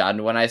was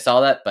stunned when I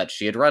saw that, but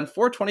she had run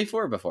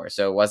 4:24 before,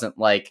 so it wasn't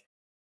like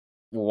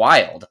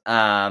wild.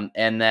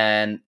 And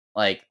then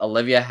like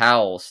Olivia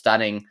Howell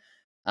stunning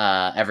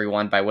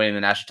everyone by winning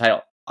the national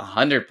title,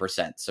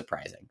 100%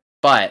 surprising.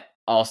 But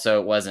also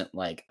it wasn't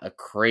like a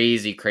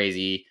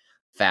crazy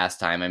fast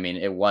time. I mean,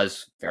 it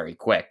was very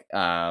quick.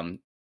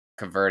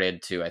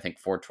 Converted to I think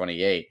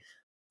 4:28,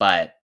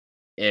 but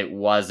it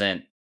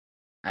wasn't.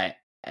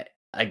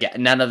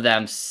 Again, none of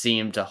them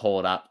seemed to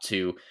hold up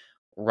to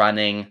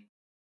running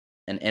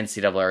an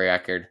NCAA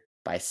record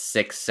by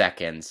 6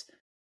 seconds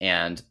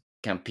and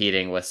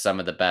competing with some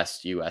of the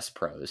best US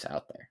pros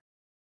out there.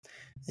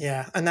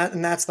 yeah, and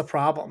that's the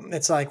problem.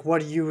 It's like,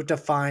 what do you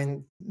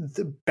define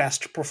the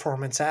best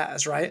performance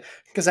as, right?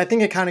 Because I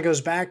think it kind of goes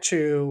back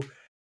to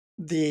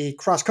the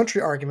cross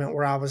country argument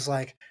where I was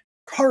like,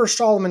 Carter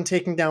Solomon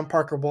taking down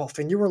Parker Wolf,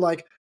 and you were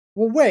like,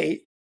 well,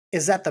 wait,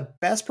 is that the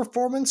best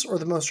performance or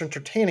the most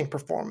entertaining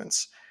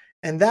performance?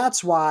 And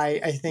that's why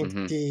I think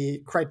Mm-hmm.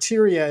 the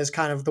criteria is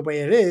kind of the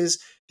way it is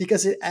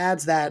because it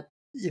adds that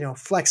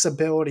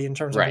flexibility in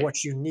terms of Right.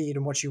 what you need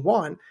and what you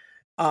want.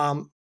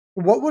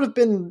 What would have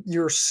been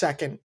your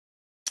second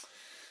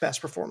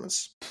best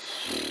performance?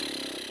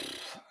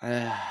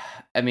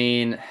 I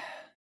mean,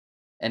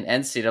 an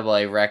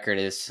NCAA record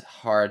is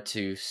hard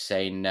to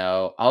say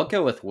no. I'll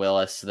go with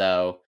Willis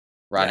though,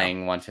 Yeah,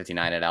 running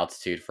 159 at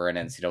altitude for an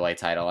NCAA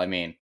title. I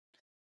mean,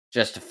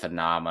 just a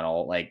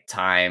phenomenal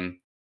time,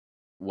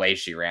 way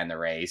she ran the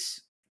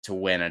race to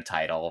win a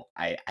title.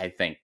 I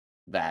think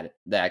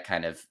that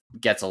kind of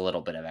gets a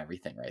little bit of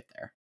everything right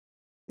there.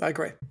 I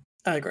agree.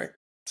 I agree.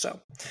 So,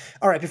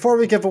 all right, before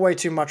we give away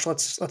too much,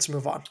 let's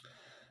move on.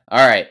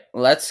 All right,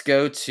 let's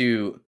go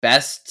to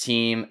best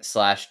team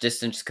 /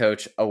 distance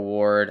coach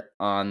award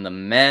on the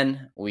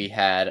men. We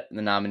had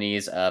the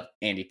nominees of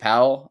Andy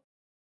Powell,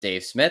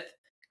 Dave Smith,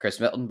 Chris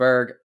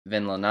Miltenberg,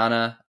 Vin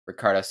Lanana,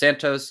 Ricardo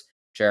Santos,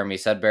 Jeremy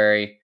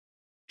Sudbury,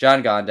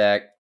 John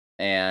Gondek,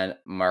 and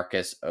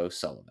Marcus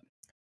O'Sullivan.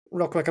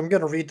 Real quick, I'm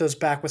going to read those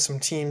back with some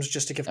teams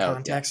just to give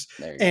context.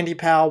 Yeah, Andy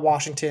Powell,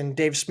 Washington;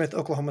 Dave Smith,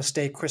 Oklahoma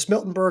State; Chris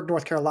Miltenberg,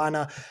 North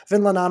Carolina;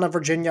 Vin Lanana,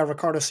 Virginia;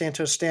 Ricardo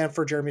Santos,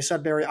 Stanford; Jeremy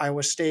Sudbury,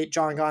 Iowa State;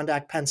 John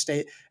Gondak, Penn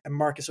State; and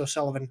Marcus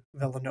O'Sullivan,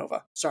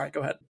 Villanova. Sorry,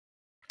 go ahead.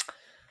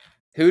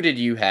 Who did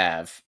you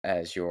have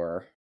as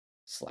your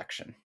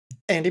selection?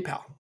 Andy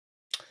Powell.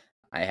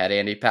 I had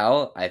Andy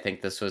Powell. I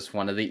think this was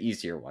one of the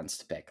easier ones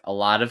to pick. A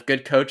lot of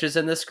good coaches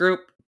in this group,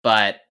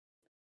 but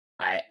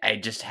I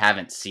just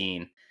haven't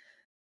seen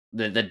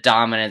the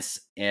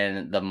dominance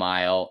in the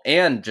mile,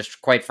 and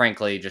just quite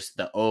frankly, just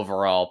the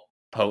overall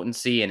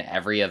potency in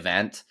every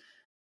event,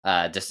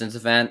 distance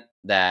event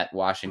that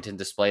Washington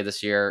displayed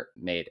this year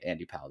made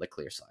Andy Powell the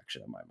clear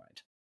selection in my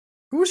mind.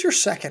 Who was your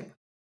second?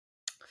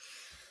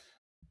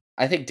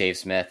 I think Dave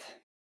Smith.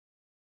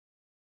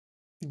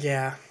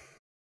 Yeah.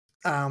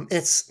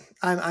 It's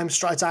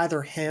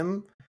either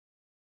him,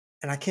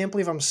 and I can't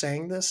believe I'm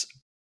saying this.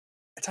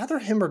 It's either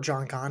him or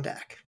John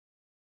Gondak.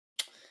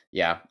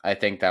 Yeah, I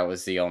think that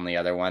was the only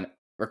other one.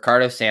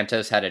 Ricardo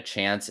Santos had a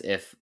chance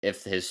if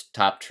his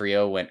top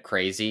trio went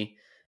crazy,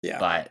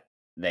 but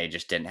they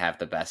just didn't have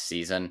the best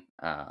season.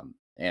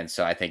 And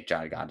so I think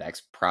John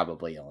Gondak's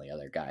probably the only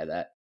other guy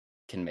that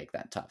can make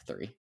that top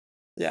three.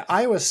 Yeah,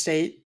 Iowa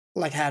State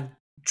had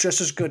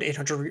just as good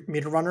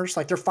 800-meter runners.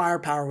 Their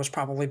firepower was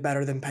probably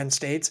better than Penn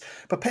State's,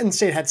 but Penn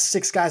State had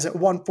 6 guys at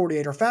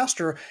 148 or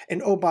faster.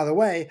 And oh, by the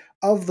way,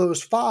 of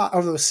those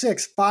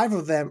 6, 5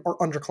 of them are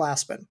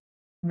underclassmen,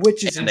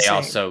 which is and insane. They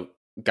also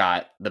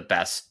got the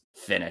best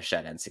finish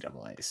at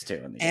NCAA's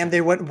too. And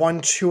they went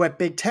 1-2 at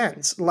Big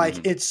Tens.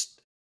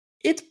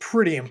 It's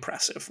pretty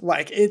impressive.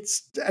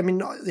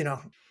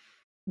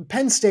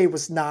 Penn State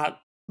was not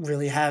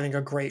really having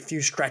a great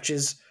few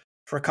stretches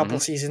for a couple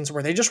seasons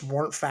where they just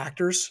weren't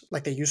factors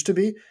like they used to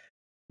be.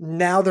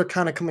 Now they're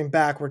kind of coming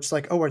back where it's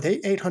are they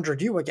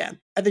 800U again?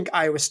 I think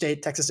Iowa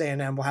State, Texas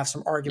A&M will have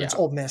some arguments.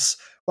 Ole Miss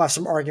will have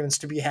some arguments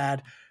to be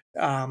had.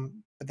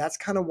 But that's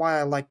kind of why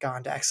I like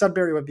Gondak.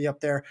 Sudbury would be up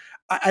there.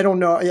 I don't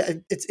know.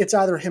 It's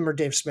either him or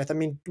Dave Smith. I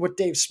mean, what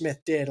Dave Smith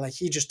did,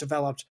 he just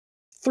developed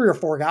 3 or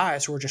 4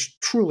 guys who were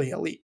just truly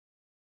elite.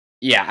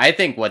 Yeah, I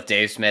think what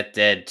Dave Smith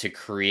did to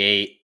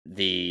create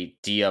the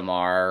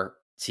DMR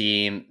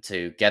team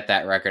to get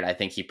that record, I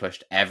think he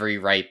pushed every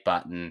right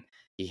button.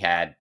 He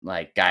had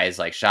guys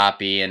like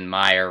Shoppy and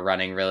Meyer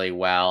running really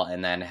well,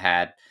 and then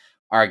had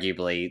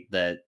arguably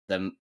the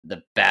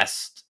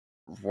best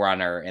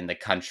runner in the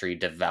country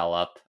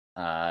develop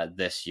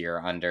this year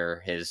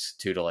under his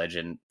tutelage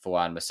in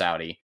Fawad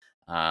Masaudi.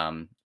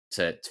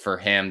 For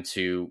him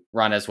to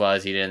run as well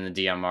as he did in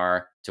the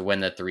DMR, to win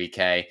the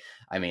 3K.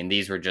 I mean,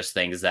 these were just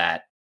things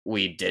that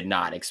we did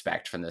not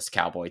expect from this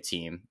Cowboy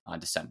team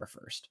on December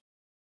 1st.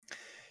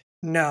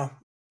 No,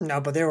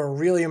 but they were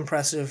really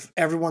impressive.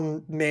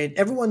 Everyone made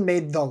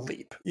the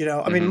leap.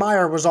 I mean,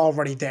 Meyer was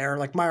already there.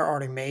 Meyer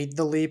already made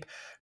the leap.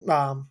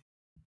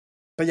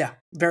 But yeah,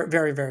 very,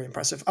 very, very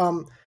impressive.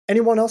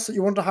 Anyone else that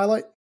you wanted to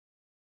highlight?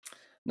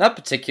 Not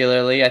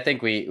particularly. I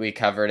think we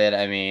covered it.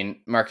 I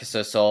mean, Marcus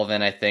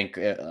O'Sullivan, I think,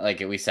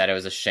 like we said, it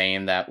was a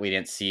shame that we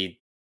didn't see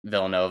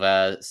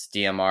Villanova's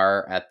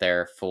DMR at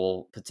their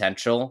full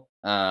potential.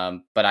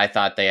 But I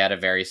thought they had a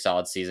very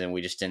solid season.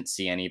 We just didn't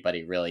see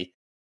anybody really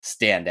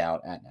stand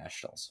out at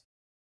nationals.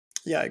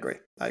 Yeah, I agree.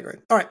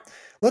 All right,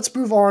 let's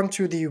move on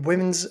to the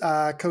women's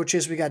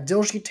coaches. We got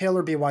Diljeet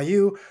Taylor,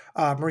 BYU,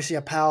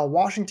 Mauricia Powell,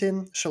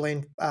 Washington,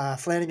 Shalane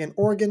Flanagan,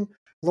 Oregon,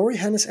 Lori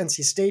Hennis,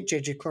 NC State,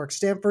 J.J. Clark,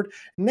 Stanford,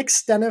 Nick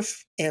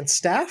Steniff and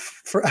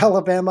staff for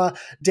Alabama,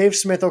 Dave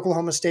Smith,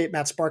 Oklahoma State,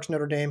 Matt Sparks,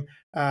 Notre Dame,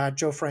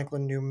 Joe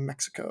Franklin, New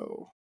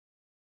Mexico.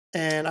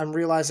 And I'm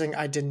realizing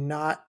I did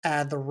not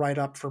add the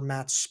write-up for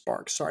Matt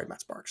Sparks. Sorry,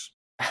 Matt Sparks.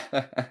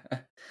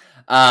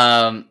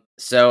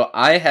 So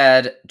I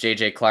had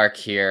J.J. Clark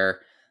here.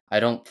 I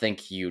don't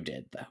think you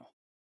did, though.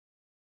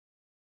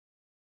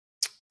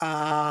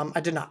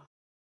 I did not.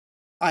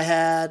 I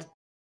had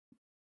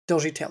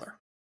Diljeet Taylor.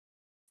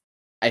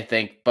 I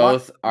think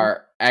both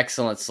are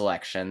excellent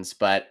selections,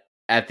 but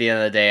at the end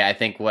of the day, I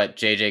think what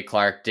J.J.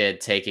 Clark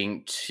did,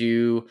 taking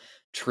 2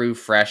 true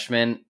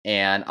freshmen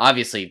and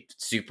obviously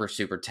super,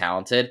 super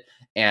talented,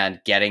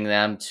 and getting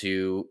them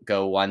to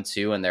go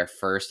 1-2 in their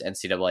first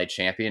NCAA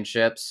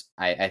championships,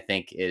 I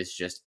think is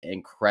just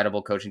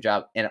incredible coaching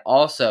job. And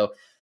also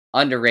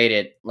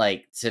underrated,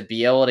 like to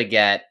be able to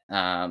get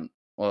what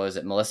was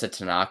it, Melissa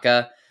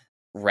Tanaka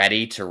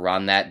ready to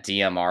run that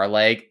DMR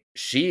leg.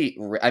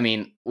 I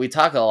mean, we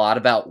talk a lot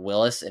about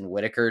Willis and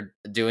Whitaker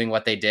doing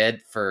what they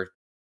did for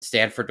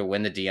Stanford to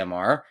win the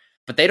DMR,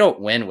 but they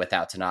don't win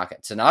without Tanaka.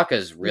 Tanaka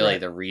is really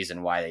the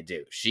reason why they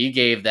do. She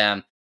gave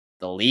them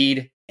the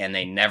lead and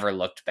they never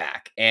looked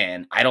back.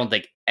 And I don't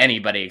think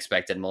anybody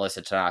expected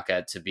Melissa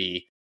Tanaka to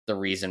be the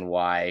reason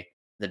why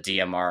the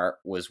DMR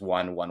was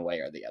won one way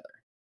or the other.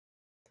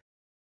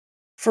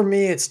 For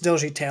me, it's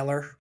Diljeet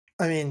Taylor.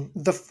 I mean,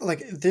 this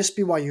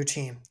BYU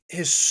team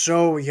is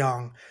so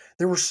young.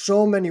 There were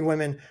so many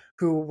women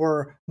who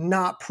were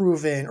not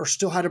proven or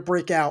still had to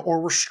break out or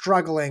were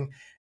struggling.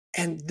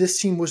 And this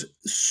team was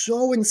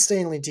so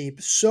insanely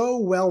deep, so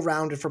well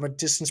rounded from a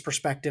distance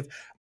perspective.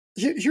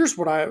 Here's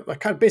what I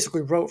kind of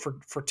basically wrote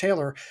for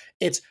Taylor.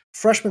 It's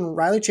freshman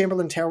Riley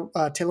Chamberlain, Taylor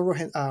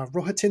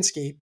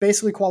Rohatinsky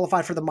basically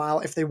qualified for the mile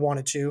if they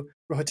wanted to.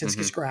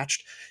 Rohatinsky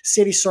scratched.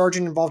 Sadie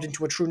Sargent evolved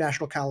into a true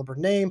national caliber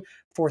name.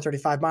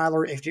 435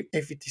 miler,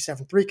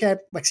 857 3K.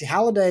 Lexi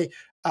Halliday,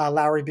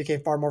 Lowry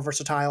became far more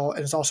versatile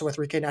and is also a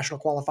 3K national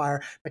qualifier.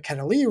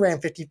 McKenna Lee ran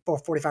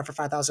 54.45 for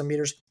 5,000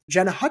 meters.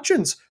 Jenna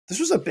Hutchins, this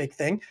was a big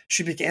thing.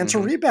 She began to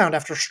rebound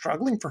after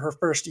struggling for her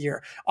first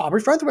year.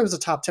 Aubrey Frentaway was a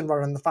top 10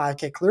 runner in the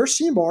 5K. Claire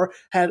Seymour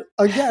had,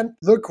 again,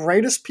 the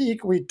greatest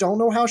peak. We don't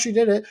know how she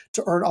did it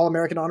to earn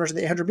All-American honors in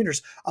the 800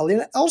 meters.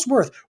 Alina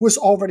Ellsworth was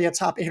already a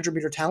top 800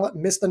 meter talent,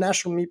 missed the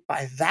national meet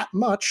by that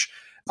much.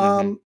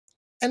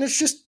 And it's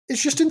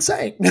just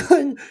insane.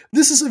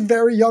 This is a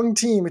very young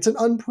team. It's an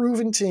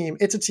unproven team.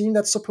 It's a team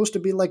that's supposed to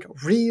be like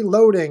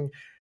reloading.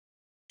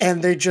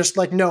 And they just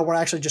like, no, we're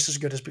actually just as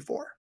good as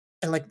before.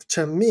 And like,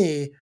 to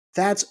me,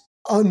 that's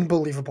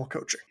unbelievable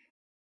coaching.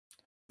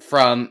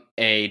 From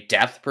a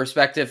depth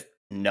perspective,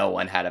 no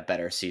one had a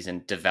better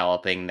season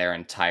developing their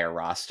entire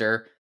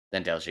roster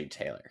than Diljeet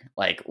Taylor.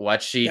 Like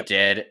what she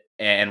did,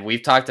 and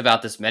we've talked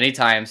about this many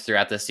times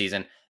throughout this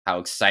season, how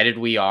excited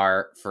we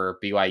are for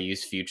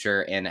BYU's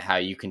future and how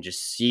you can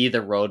just see the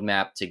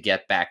roadmap to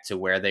get back to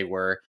where they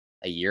were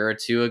a year or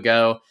two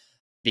ago,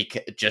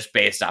 just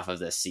based off of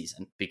this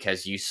season,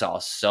 because you saw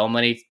so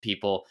many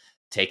people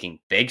taking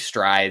big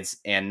strides,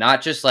 and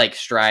not just like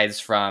strides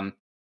from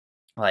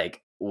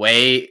like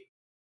way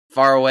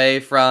far away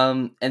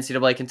from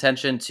NCAA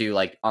contention to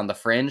like on the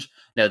fringe.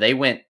 No,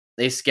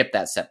 they skipped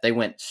that step. They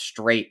went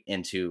straight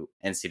into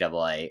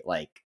NCAA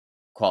like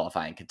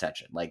qualifying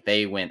contention. Like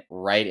they went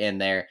right in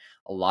there.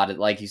 A lot of,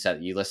 like you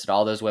said, you listed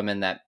all those women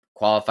that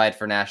qualified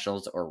for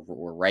nationals or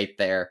were right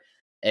there.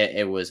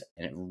 It was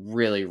a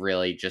really,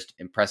 really just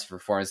impressive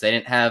performance. They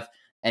didn't have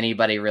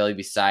anybody really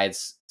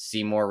besides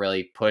Seymour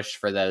really push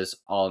for those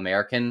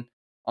All-American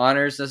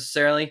honors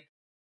necessarily,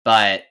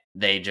 but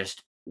they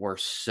just were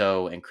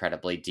so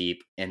incredibly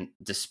deep, and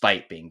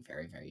despite being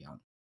very, very young.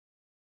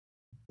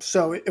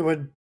 So it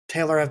would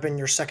Taylor have been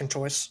your second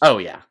choice? Oh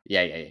yeah,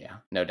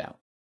 no doubt.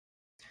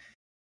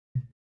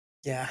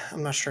 Yeah,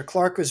 I'm not sure.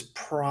 Clark was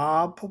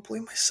probably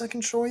my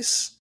second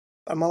choice.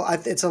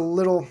 It's a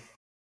little,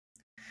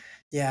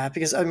 yeah,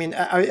 because I mean,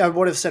 I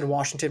would have said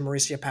Washington,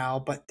 Mauricia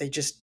Powell, but they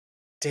just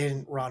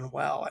didn't run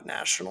well at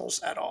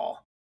nationals at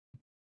all.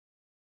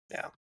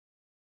 Yeah.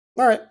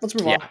 All right, let's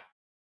move on.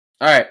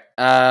 All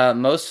right.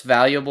 Most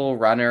valuable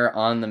runner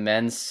on the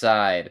men's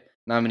side.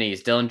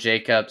 Nominees: Dylan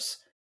Jacobs,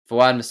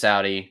 Fawad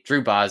Massaudi,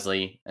 Drew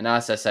Bosley,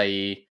 Anas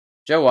Esai,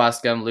 Joe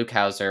Wascom, Luke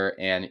Hauser,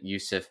 and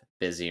Yusuf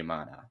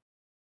Biziamana.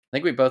 I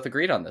think we both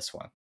agreed on this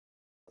one.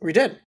 We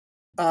did.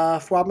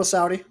 Fawad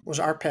Massaudi was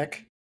our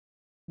pick.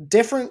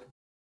 Different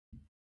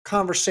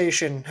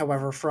conversation,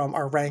 however, from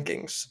our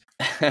rankings.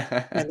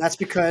 And that's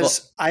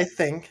because I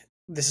think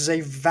this is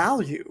a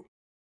value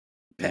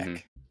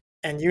pick.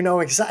 And you know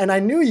exactly, and I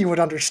knew you would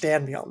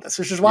understand me on this,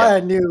 which is why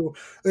I knew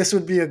this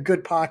would be a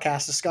good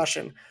podcast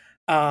discussion.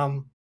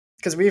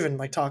 Because we even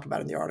like talk about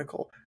it in the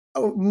article.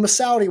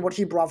 Massaudi, what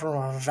he brought from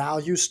a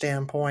value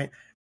standpoint,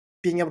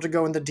 being able to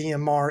go in the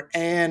DMR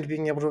and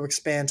being able to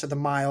expand to the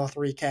mile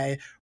 3K,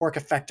 work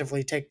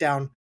effectively, take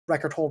down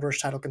record holders,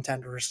 title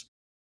contenders,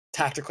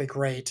 tactically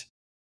great.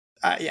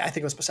 Yeah, I think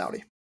it was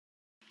Massaudi.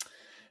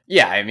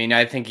 Yeah, I mean,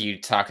 I think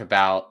you talk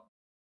about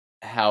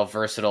how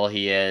versatile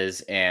he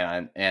is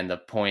and the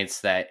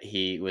points that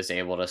he was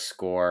able to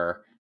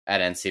score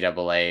at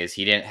NCAAs.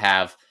 He didn't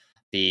have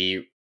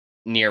the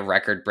near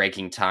record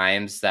breaking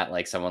times that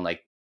like someone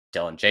like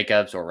Dylan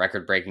Jacobs or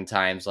record breaking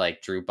times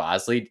like Drew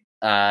Bosley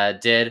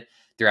did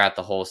throughout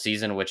the whole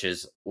season, which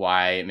is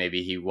why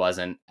maybe he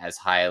wasn't as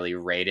highly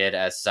rated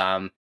as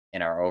some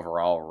in our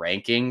overall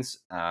rankings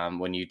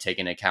when you take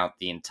into account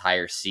the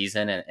entire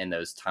season and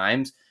those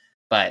times.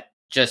 But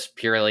just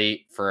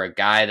purely for a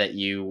guy that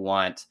you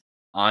want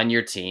on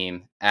your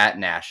team at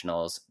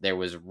nationals, there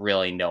was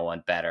really no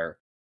one better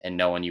and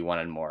no one you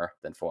wanted more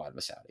than Fawad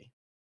Massaudi.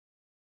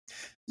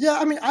 Yeah,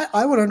 I mean,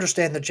 I would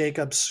understand the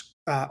Jacobs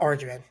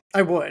argument.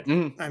 I would.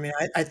 I mean,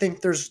 I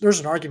think there's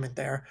an argument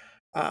there.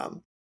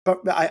 Um, but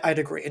I'd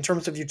agree. In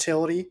terms of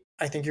utility,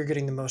 I think you're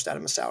getting the most out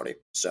of Moussaoui.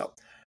 So,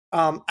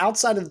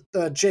 outside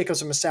of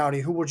Jacobs and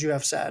Moussaoui, who would you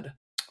have said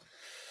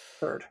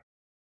third?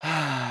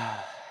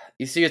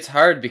 You see, it's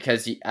hard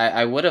because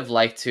I would have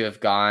liked to have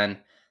gone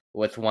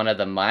with one of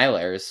the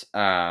milers,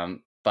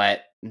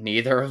 but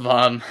neither of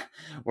them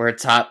were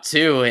top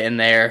two in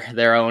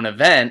their own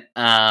event.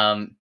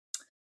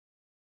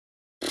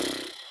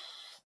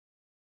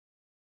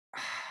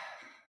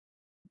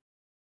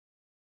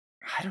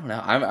 I don't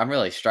know. I'm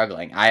really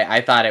struggling.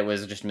 I thought it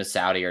was just Miss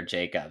Saudi or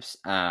Jacobs.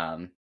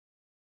 I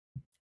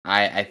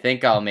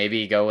think I'll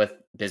maybe go with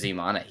Busy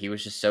Mana. He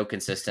was just so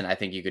consistent. I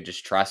think you could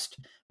just trust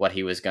what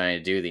he was going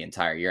to do the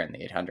entire year in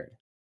the 800.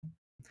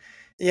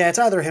 Yeah, it's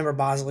either him or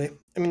Bosley.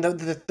 I mean,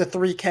 the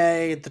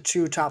 3K, the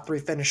two top three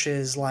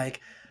finishes,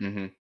 like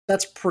Hmm.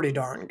 that's pretty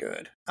darn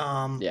good.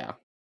 Yeah.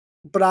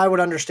 But I would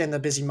understand the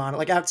busy Mana.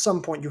 Like at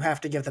some point, you have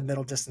to give the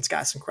middle distance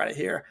guy some credit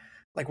here.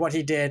 Like what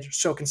he did,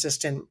 so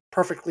consistent,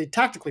 perfectly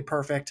tactically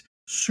perfect,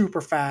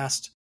 super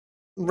fast,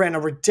 ran a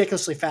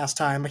ridiculously fast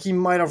time. Like he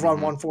might have run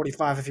Hmm.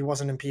 145 if he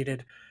wasn't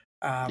impeded.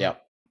 Um,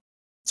 Yep.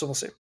 so we'll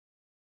see.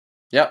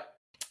 Yep.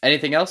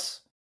 Anything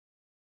else?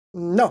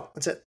 No,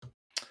 that's it.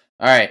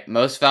 All right.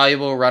 Most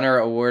Valuable Runner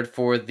Award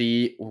for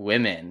the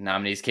women.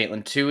 Nominees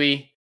Caitlin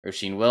Tui,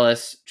 Roisin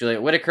Willis,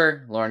 Juliet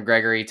Whitaker, Lauren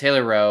Gregory,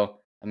 Taylor Rowe,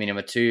 Amina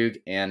Matug,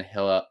 and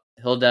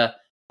Hilda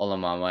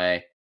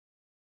Olamamwe.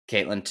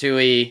 Caitlin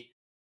Tui,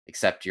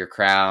 accept your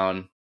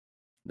crown.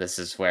 This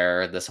is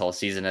where this whole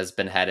season has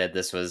been headed.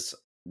 This was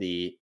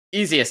the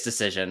easiest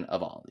decision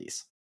of all of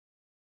these.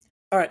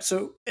 All right.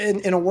 So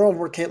in a world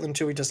where Caitlin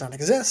Tui does not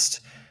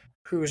exist,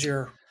 who's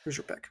your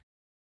pick?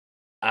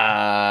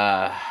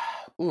 Uh,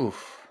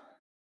 oof.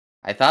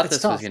 I thought It's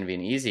this was tough. going to be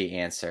an easy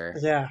answer,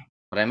 Yeah.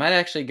 but I might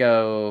actually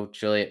go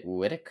Juliet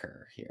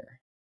Whitaker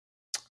here.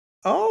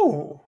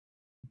 Oh,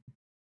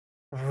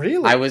 I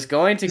really? was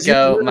going to Is it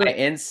go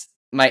your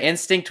my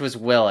instinct was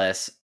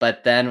Willis,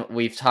 but then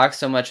we've talked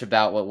so much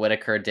about what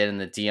Whitaker did in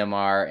the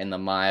DMR, in the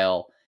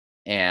mile,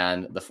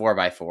 and the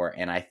 4x4,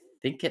 and I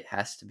think it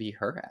has to be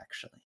her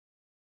actually.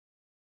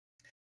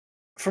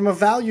 from a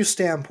value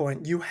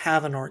standpoint? You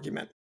have an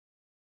argument.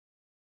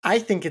 I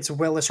think it's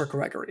Willis or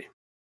Gregory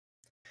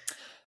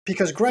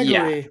because Yeah.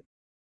 Gregory,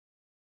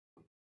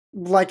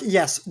 like,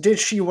 yes, did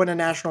she win a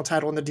national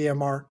title in the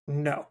DMR?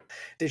 No.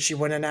 Did she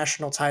win a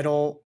national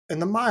title in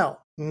the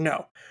mile?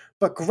 No.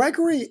 But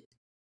Gregory,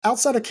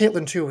 outside of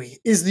Caitlin Tui,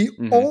 is the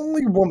Hmm.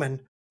 only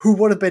woman who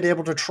would have been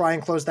able to try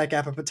and close that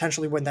gap and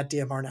potentially win that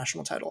DMR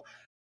national title.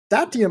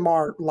 That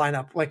DMR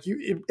lineup, like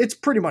it's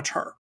pretty much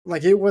her.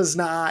 Like it was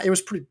not. It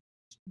was pretty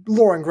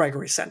Lauren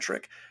Gregory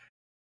centric.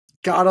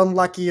 Got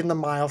unlucky in the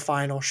mile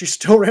final. She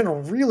still ran a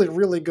really,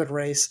 really good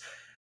race.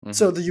 Hmm.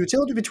 So the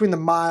utility between the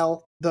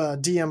mile, the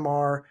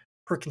DMR,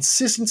 her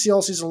consistency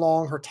all season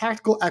long, her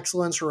tactical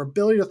excellence, her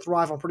ability to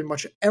thrive on pretty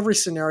much every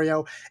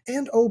scenario.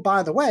 And oh,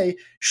 by the way,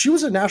 she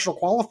was a national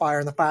qualifier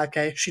in the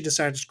 5K. She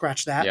decided to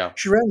scratch that. Yeah.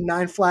 She ran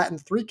 9 flat in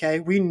the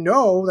 3K. We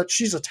know that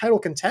she's a title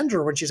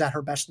contender when she's at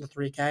her best in the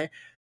 3K.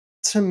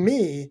 To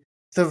me,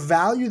 the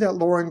value that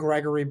Lauren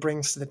Gregory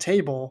brings to the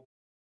table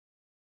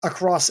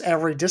across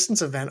every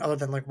distance event, other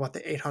than like what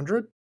the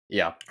 800,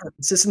 Yeah. her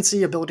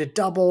consistency, ability to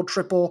double,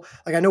 triple.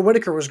 Like I know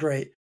Whitaker was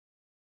great,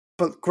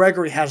 but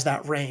Gregory has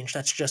that range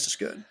that's just as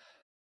good.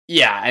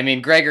 Yeah, I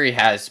mean, Gregory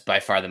has by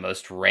far the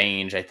most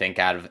range, I think,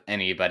 out of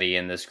anybody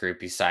in this group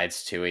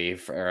besides Tui,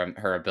 for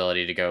her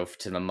ability to go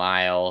to the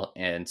mile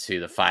and to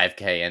the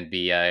 5K and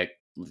be a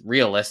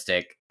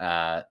realistic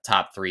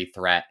top three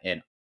threat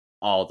in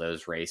all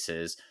those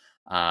races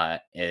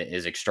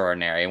is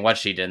extraordinary. And what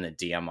she did in the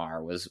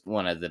DMR was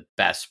one of the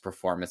best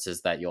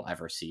performances that you'll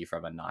ever see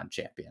from a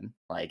non-champion.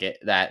 Like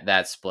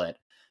that split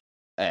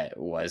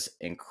was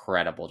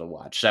incredible to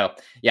watch. So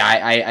yeah,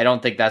 I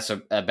don't think that's a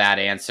bad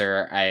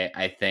answer.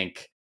 I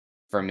think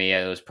for me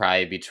it was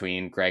probably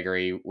between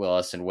Gregory,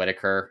 Willis, and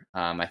Whitaker.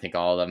 I think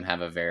all of them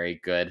have a very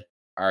good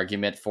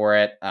argument for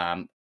it.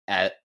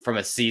 From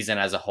a season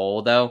as a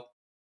whole, though,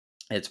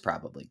 it's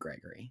probably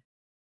Gregory.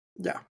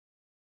 Yeah,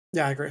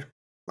 yeah, I agree.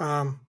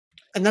 Um,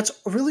 and that's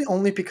really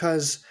only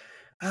because,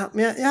 I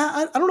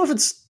don't know if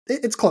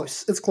it's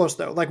close. It's close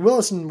though. Like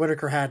Willis and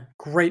Whitaker had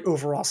great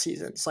overall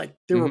seasons. Like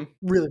they were Hmm.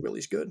 really,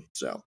 really good.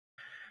 So,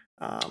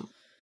 um,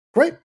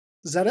 great.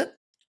 Is that it?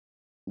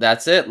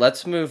 That's it.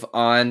 Let's move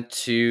on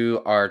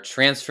to our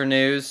transfer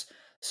news.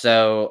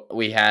 So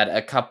we had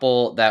a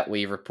couple that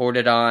we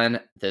reported on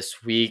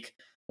this week.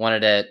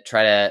 Wanted to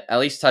try to at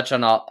least touch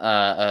on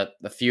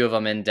a few of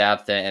them in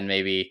depth and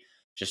maybe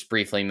just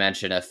briefly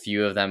mention a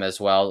few of them as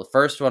well. The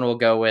first one we'll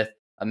go with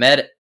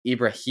Ahmed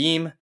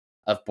Ibrahim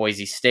of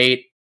Boise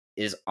State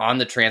is on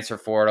the transfer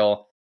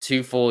portal,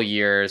 2 full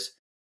years.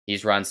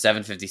 He's run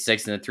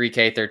 756 in the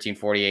 3K,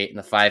 1348 in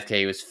the 5K.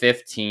 He was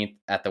 15th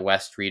at the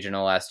West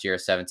Regional last year,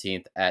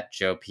 17th at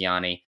Joe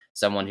Piani.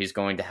 Someone who's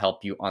going to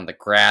help you on the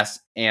grass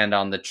and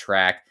on the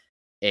track.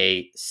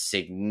 A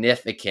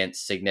significant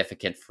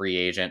free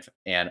agent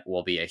and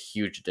will be a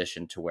huge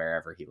addition to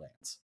wherever he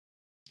lands.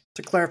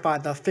 To clarify,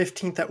 the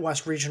 15th at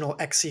West Regional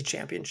XC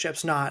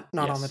Championships, not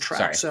on the Yes. track.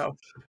 Sorry. So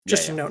Yeah,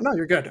 just to yeah. note, no,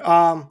 you're good.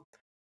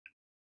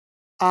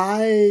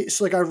 I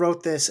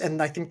wrote this,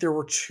 and I think there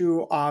were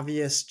two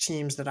obvious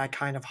teams that I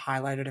kind of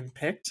highlighted and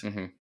picked.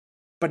 Hmm.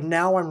 But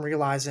now I'm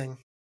realizing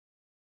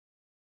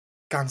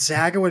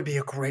Gonzaga would be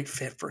a great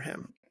fit for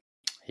him.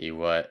 He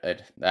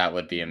would. That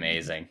would be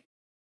amazing.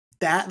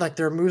 That like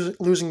they're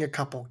losing a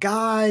couple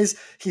guys.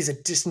 He's a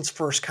distance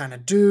first kind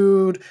of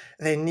dude.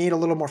 They need a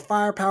little more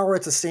firepower.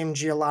 It's the same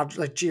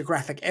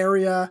geographic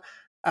area.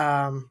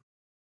 Um,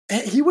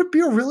 he would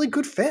be a really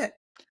good fit.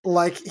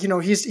 Like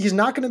he's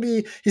not gonna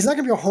be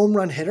a home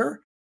run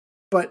hitter,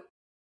 but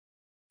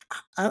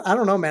I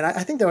don't know, man.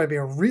 I think that would be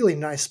a really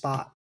nice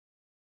spot.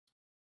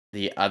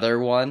 The other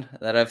one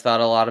that I've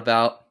thought a lot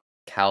about,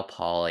 Cal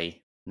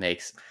Poly,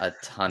 makes a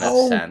ton of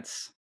Oh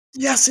sense.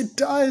 yes, it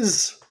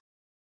does.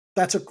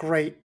 That's a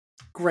great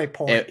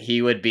point.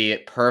 He would be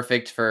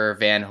perfect for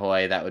Van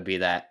Hoy. That would be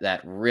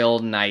that real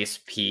nice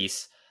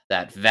piece,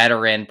 that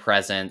veteran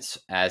presence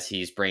as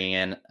he's bringing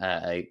in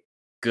a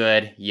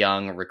good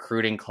young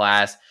recruiting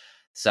class,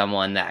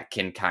 someone that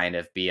can kind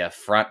of be a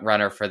front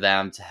runner for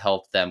them to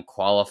help them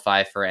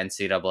qualify for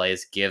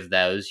NCAA's, give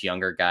those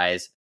younger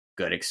guys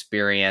good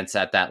experience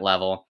at that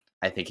level.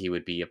 I think he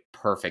would be a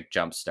perfect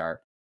jump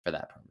start for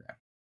that program.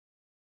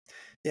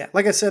 Yeah,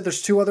 like I said,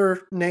 there's two other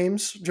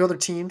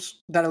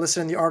teams that I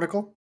listed in the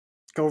article.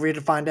 Go read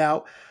to find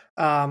out.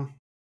 Um,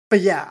 but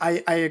yeah,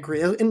 I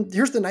agree. And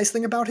here's the nice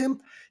thing about him: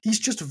 he's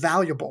just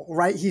valuable,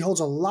 right? He holds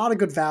a lot of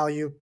good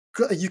value.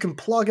 You can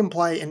plug and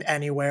play in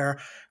anywhere.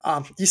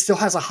 He still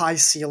has a high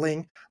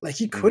ceiling. Like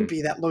he could Hmm.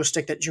 be that low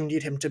stick that you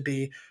need him to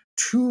be.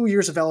 2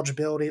 years of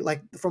eligibility,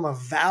 like from a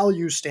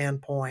value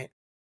standpoint,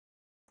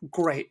 He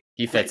great.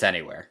 fits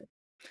anywhere.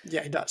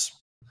 Yeah, he does.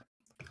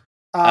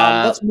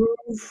 Uh, Let's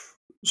move.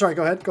 Sorry,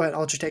 go ahead. Go ahead. I'll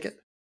let you take it.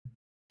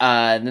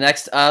 The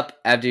next up,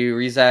 Abdu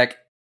Rizak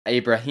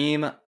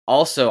Ibrahim,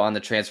 also on the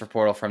transfer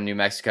portal from New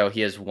Mexico.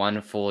 He has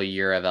 1 full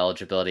year of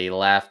eligibility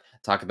left.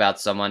 Talk about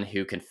someone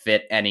who can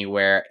fit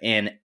anywhere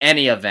in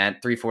any event.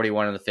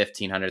 341 in the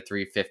 1500,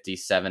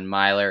 357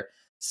 miler,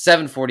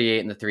 748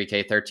 in the 3K,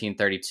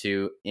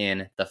 1332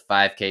 in the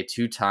 5K,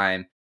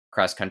 two-time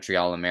cross country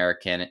All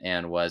American,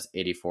 and was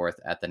 84th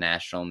at the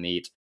national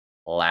meet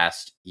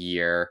last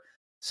year.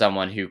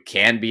 Someone who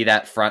can be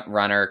that front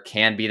runner,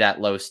 can be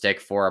that low stick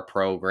for a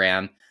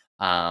program,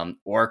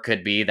 or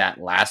could be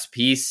that last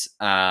piece,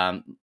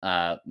 that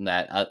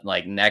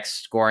like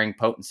next scoring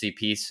potency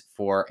piece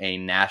for a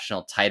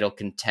national title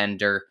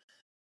contender.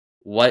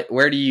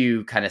 Where do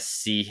you kind of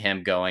see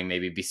him going?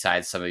 Maybe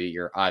besides some of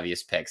your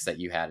obvious picks that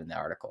you had in the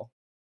article.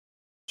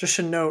 Just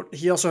a note,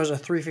 he also has a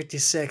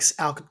 356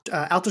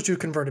 altitude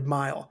converted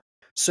mile.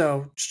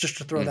 So just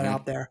to throw that Hmm.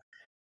 out there.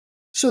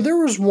 So there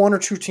was one or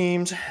two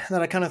teams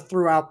that I kind of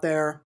threw out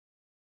there,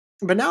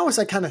 but now as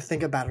I kind of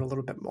think about it a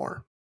little bit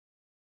more,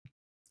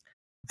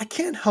 I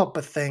can't help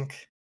but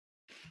think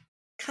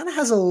kind of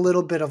has a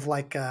little bit of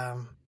like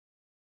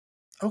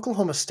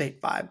Oklahoma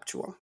State vibe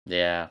to him.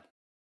 Yeah.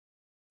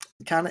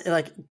 Kind of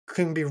like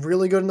can be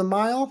really good in the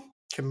mile,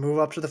 can move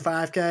up to the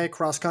 5K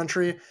cross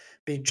country,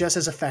 be just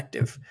as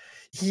effective.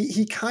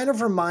 He kind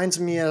of reminds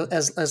me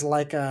as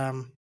like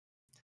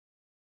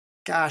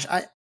gosh,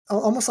 I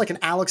almost like an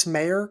Alex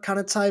Mayer kind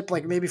of type,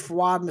 like maybe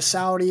Fawad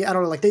Masaudi. I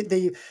don't know. Like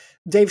they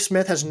Dave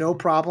Smith has no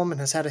problem and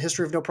has had a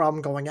history of no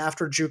problem going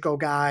after JUCO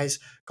guys,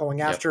 going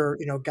Yep. after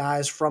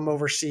guys from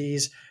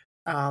overseas,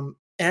 and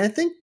I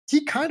think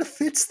he kind of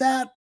fits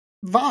that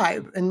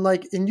vibe.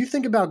 And you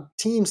think about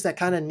teams that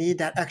kind of need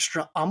that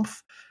extra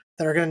umph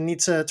that are going to need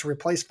to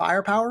replace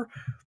firepower.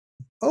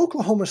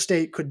 Oklahoma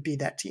State could be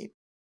that team.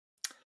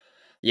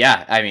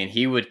 Yeah, I mean,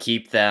 he would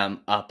keep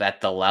them up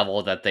at the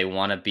level that they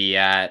want to be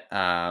at,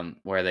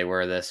 where they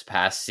were this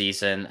past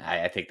season.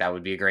 I think that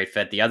would be a great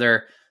fit. The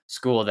other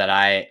school that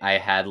I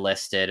had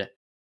listed,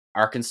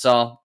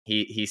 Arkansas.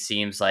 He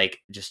seems like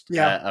just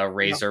Yeah, a yeah,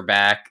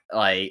 Razorback,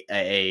 like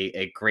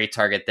a great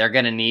target. They're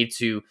going to need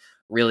to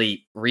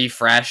really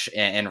refresh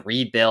and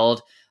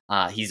rebuild.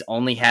 He's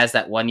only has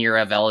that 1 year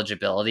of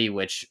eligibility,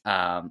 which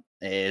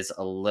is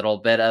a little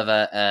bit of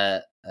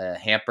a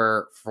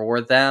hamper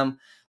for them.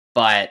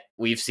 But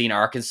we've seen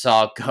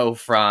Arkansas go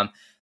from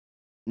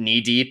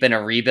knee deep in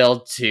a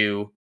rebuild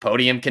to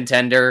podium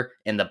contender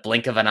in the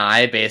blink of an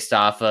eye based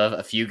off of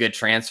a few good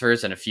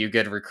transfers and a few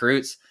good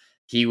recruits.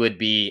 He would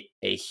be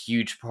a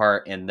huge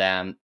part in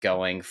them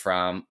going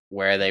from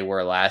where they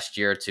were last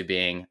year to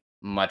being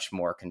much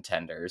more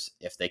contenders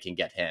if they can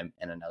get him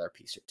and another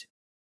piece or two.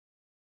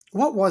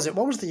 what was it?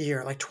 What was the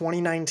year? Like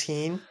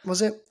 2019?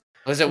 Was it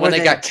Was it when where they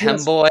they had got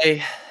TS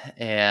Kemboy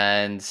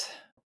and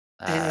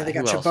and they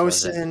got who else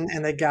was it? Chabosin,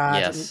 and they got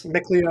Yes.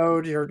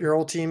 McLeod, your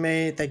old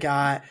teammate.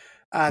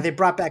 They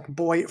brought back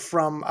Boyd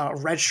from a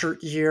redshirt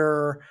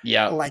year.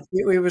 Yep. Like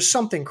it was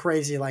something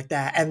crazy like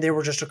that, and they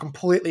were just a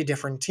completely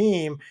different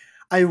team.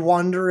 I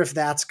wonder if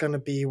that's going to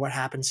be what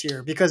happens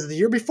here because the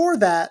year before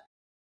that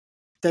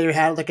they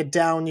had like a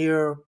down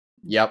year,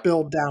 Yep.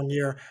 build down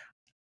year.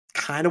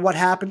 Kind of what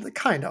happened.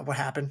 Kind of what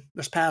happened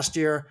this past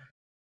year.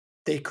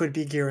 They could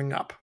be gearing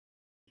up.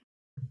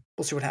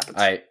 we'll see what happens.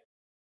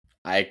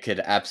 I could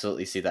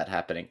absolutely see that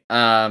happening.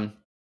 All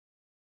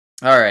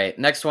right,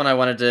 next one I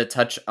wanted to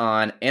touch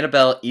on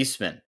Annabelle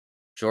Eastman,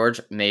 George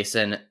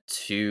Mason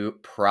to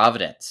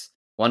Providence.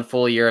 1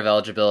 full year of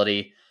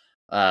eligibility,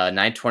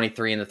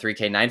 923 in the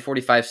 3K,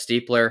 945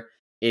 steepler,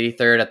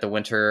 83rd at the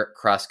Winter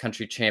Cross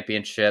Country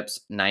Championships,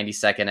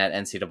 92nd at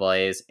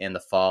NCAAs in the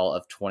fall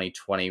of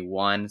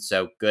 2021.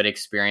 So good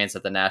experience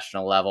at the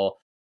national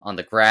level on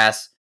the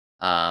grass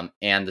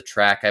and the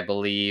track, I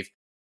believe.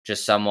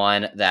 Just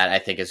someone that I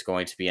think is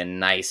going to be a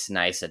nice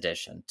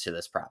addition to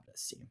this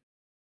Providence team.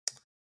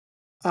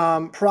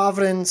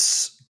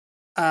 Providence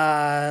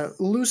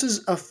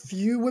loses a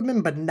few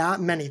women, but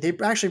not many. They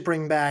actually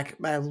bring back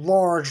a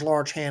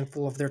large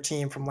handful of their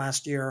team from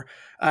last year,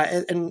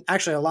 and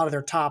actually a lot of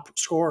their top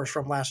scorers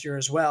from last year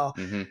as well.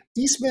 Mm-hmm.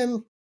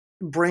 Eastman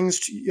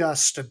brings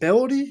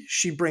stability.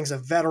 She brings a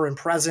veteran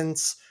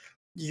presence.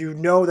 You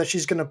know that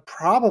she's going to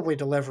probably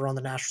deliver on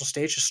the national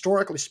stage,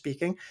 historically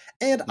speaking.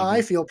 And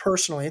I feel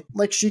personally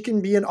like she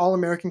can be an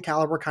All-American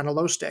caliber kind of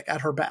low stick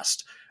at her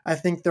best. I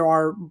think there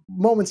are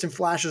moments and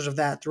flashes of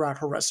that throughout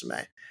her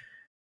resume.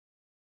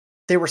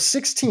 They were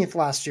 16th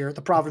last year,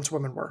 the Providence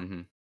women were.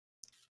 Mm-hmm.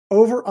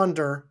 Over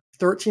under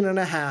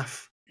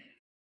 13.5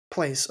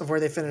 place of where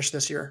they finished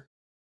this year.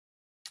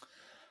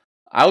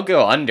 I'll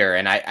go under,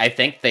 and I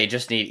think they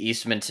just need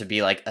Eastman to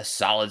be like a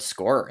solid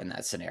scorer in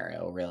that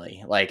scenario,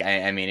 really. Like,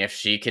 I mean, if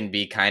she can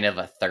be kind of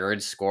a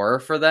third scorer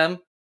for them,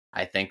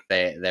 I think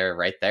they're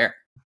right there.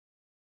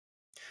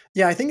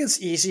 Yeah, I think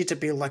it's easy to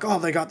be like, oh,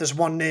 they got this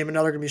one name and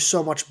now they're going to be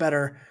so much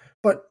better.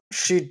 But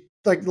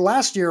like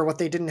last year, what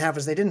they didn't have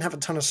is they didn't have a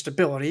ton of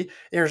stability.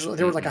 There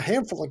were like a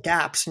handful of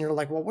gaps, and you're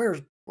like, well,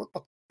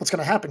 what's going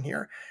to happen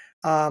here?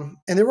 And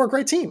they were a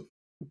great team.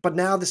 But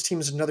now this team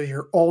is another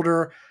year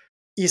older.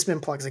 Eastman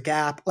plugs a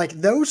gap. Like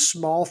those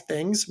small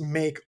things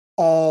make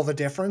all the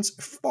difference,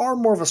 far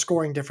more of a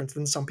scoring difference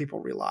than some people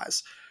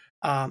realize.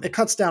 It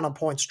cuts down on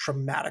points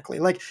dramatically.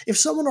 Like if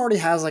someone already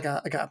has like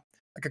a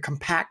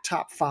compact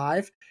top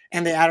 5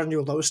 and they add a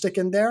new low stick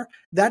in there,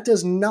 that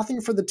does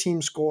nothing for the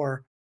team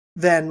score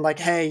than like,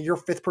 hey, your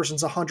 5th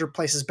person's 100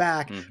 places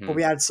back, but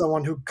we added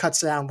someone who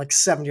cuts down like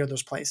 70 of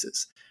those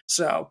places.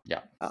 So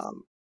yeah,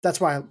 that's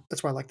why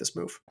I like this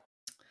move.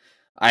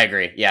 I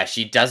agree. Yeah,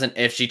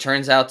 if she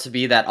turns out to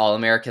be that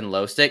All-American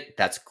low stick,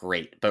 that's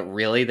great. But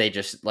really, they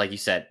just, like you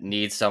said,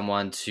 need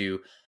someone to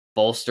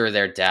bolster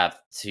their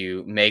depth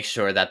to make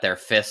sure that their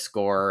 5th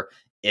scorer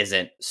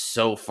isn't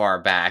so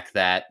far back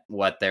that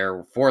what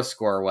their 4th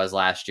scorer was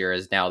last year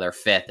is now their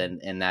 5th,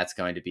 and that's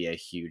going to be a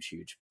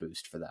huge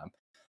boost for them.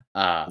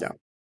 Yeah.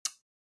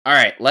 All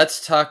right,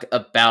 let's talk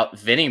about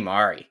Vinnie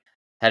Mari,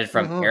 headed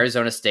from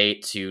Arizona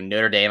State to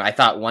Notre Dame. I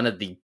thought one of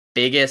the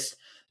biggest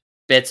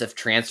bits of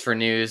transfer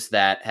news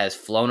that has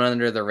flown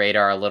under the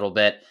radar a little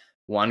bit.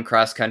 1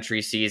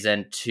 cross-country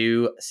season,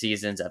 2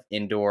 seasons of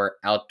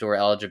indoor-outdoor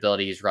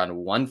eligibility. He's run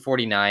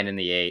 149 in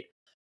the 8,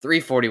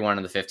 341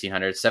 in the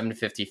 1500,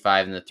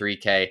 755 in the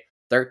 3K,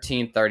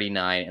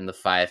 1339 in the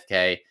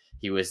 5K.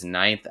 He was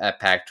 9th at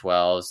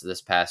Pac-12s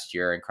this past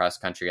year in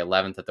cross-country,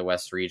 11th at the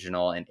West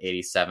Regional, and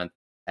 87th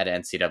at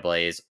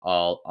NCAAs,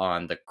 all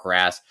on the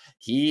grass.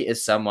 He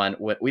is someone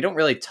we don't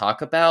really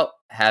talk about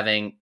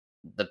having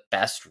the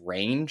best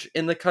range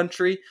in the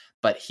country,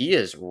 but he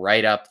is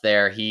right up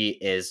there.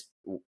 He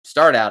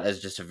started out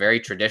as just a very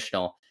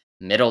traditional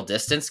middle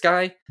distance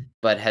guy,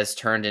 but has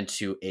turned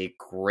into a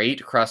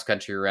great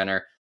cross-country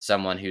runner,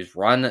 someone who's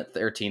run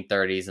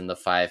 1330s in the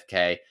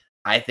 5K.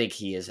 I think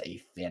he is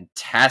a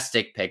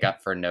fantastic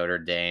pickup for Notre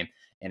Dame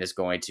and is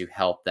going to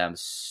help them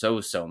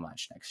so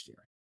much next year.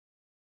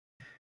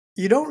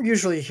 You don't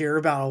usually hear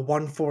about a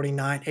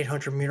 149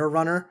 800 meter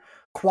runner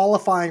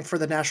qualifying for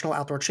the National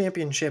Outdoor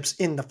Championships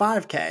in the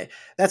 5K.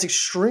 That's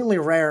extremely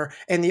rare,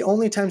 and the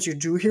only times you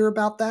do hear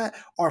about that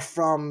are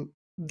from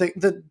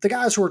the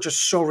guys who are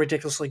just so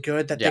ridiculously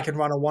good that they can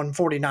run a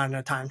 149 in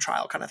a time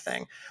trial kind of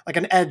thing, like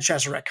an Ed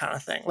Cheserek kind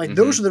of thing. Like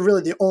those are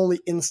really the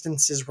only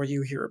instances where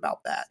you hear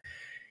about that.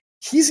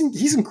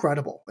 He's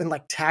incredible and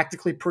like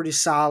tactically pretty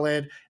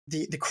solid.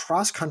 The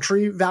cross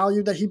country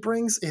value that he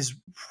brings is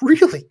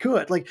really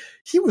good. Like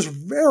he was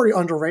very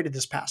underrated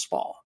this past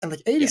fall, and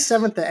like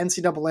 87th at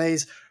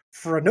NCAAs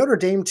for a Notre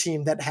Dame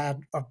team that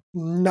had a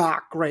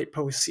not great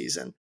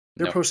postseason.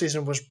 Their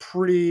postseason was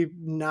pretty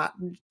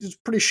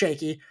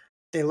shaky.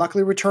 They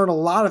luckily returned a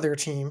lot of their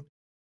team,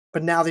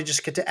 but now they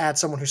just get to add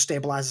someone who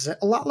stabilizes it,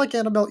 a lot like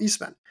Annabelle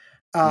Eastman.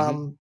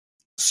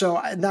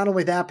 So not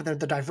only that, but then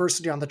the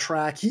diversity on the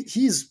track.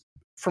 He's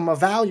from a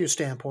value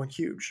standpoint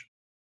huge.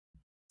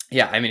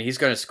 Yeah, I mean, he's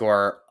going to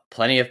score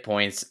plenty of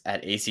points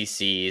at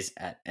ACCs,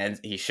 and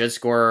he should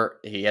score.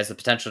 He has the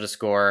potential to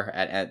score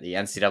at the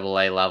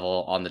NCAA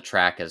level on the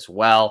track as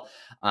well.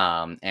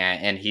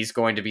 And he's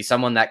going to be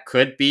someone that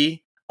could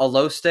be a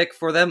low stick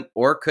for them,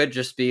 or could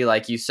just be,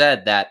 like you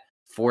said, that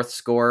 4th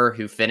scorer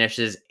who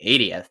finishes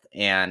 80th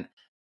and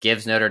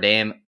gives Notre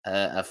Dame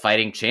a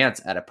fighting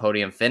chance at a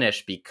podium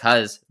finish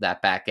because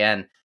that back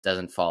end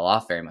doesn't fall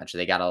off very much.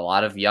 They got a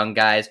lot of young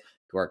guys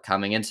who are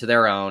coming into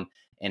their own,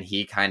 and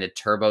he kind of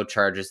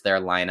turbocharges their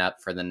lineup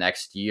for the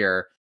next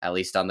year, at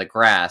least on the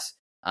grass,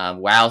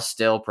 while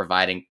still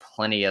providing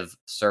plenty of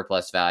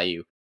surplus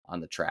value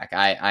on the track.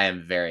 I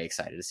am very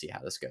excited to see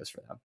how this goes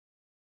for them.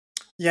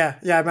 Yeah,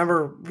 I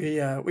remember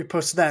we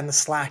posted that in the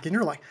Slack, and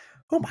you're like,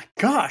 "Oh my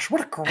gosh,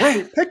 what a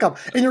great pickup!"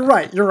 And you're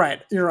right.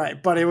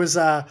 But it was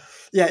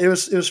it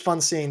was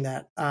fun seeing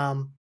that.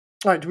 All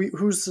right,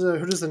 who does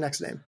the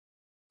next name?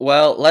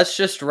 Well, let's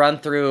just run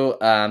through.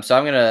 So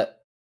I'm gonna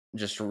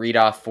just read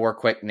off 4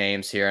 quick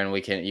names here,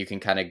 and you can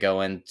kind of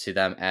go into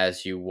them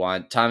as you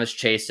want. Thomas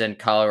Chasen,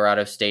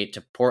 Colorado State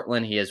to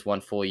Portland. He has 1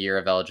 full year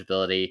of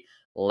eligibility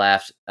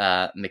left.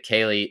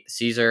 Michaele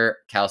Caesar,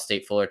 Cal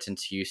State Fullerton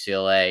to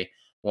UCLA.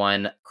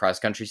 1 cross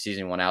country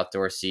season, 1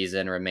 outdoor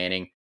season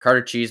remaining.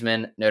 Carter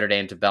Cheeseman, Notre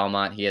Dame to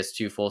Belmont. He has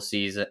 2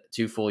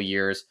 full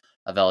years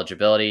of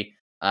eligibility.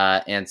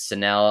 And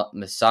Sanel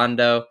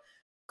Misando,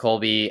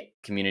 Colby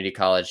Community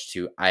College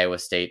to Iowa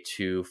State,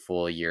 2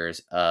 full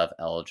years of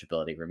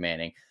eligibility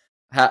remaining.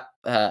 Out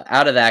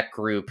of that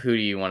group, who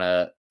do you want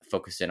to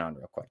focus in on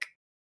real quick?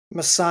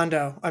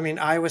 Masando. I mean,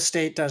 Iowa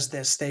State does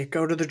this. They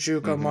go to the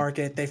JUCO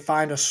market. They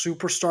find a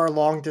superstar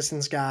long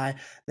distance guy.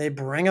 They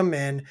bring him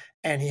in,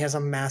 and he has a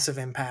massive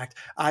impact.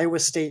 Iowa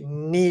State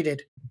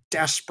needed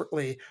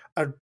desperately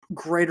a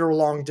greater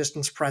long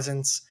distance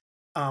presence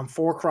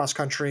for cross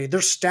country.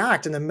 They're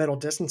stacked in the middle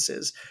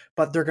distances,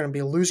 but they're going to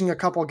be losing a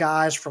couple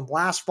guys from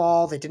last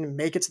fall. They didn't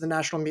make it to the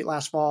national meet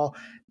last fall.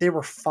 They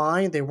were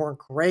fine. They weren't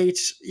great.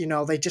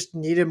 They just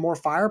needed more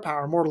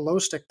firepower, more low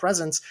stick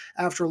presence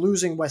after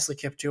losing Wesley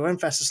Kiptoo and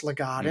Festus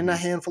Lagarde and a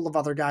handful of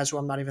other guys who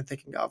I'm not even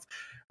thinking of.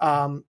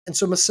 And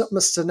so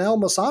Sanel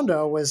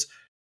Masando was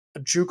a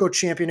JUCO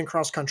champion in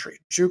cross country,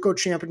 JUCO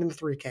champion in the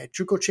 3K,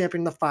 JUCO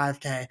champion in the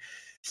 5K.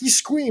 He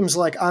screams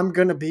like, I'm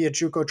going to be a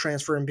JUCO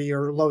transfer and be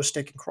your low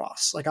stick and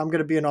cross. Like, I'm going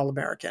to be an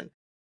All-American.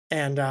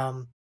 And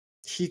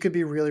he could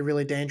be really,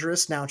 really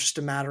dangerous. Now it's just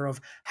a matter of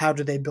how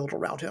do they build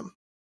around him.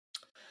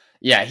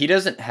 Yeah, he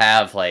doesn't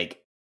have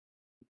like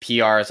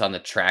PRs on the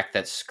track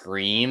that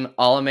scream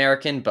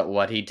All-American, but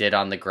what he did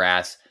on the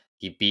grass,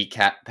 he beat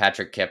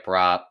Patrick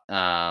Kiprop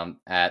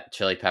at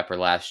Chili Pepper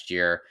last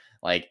year.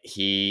 Like,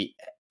 he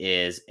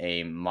is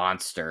a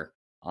monster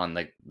on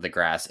the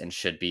grass and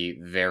should be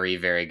very,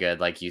 very good.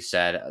 Like you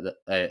said,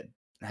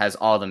 has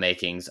all the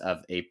makings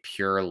of a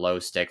pure low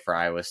stick for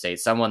Iowa State.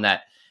 Someone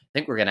that I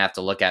think we're going to have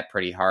to look at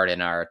pretty hard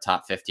in our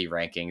top 50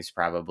 rankings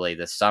probably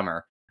this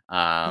summer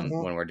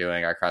when we're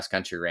doing our cross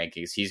country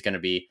rankings. He's going to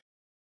be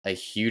a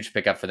huge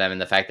pickup for them. And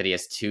the fact that he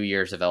has 2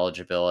 years of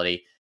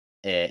eligibility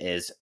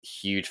is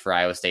huge for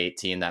Iowa State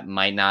team that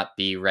might not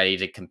be ready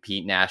to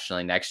compete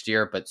nationally next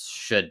year, but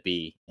should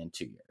be in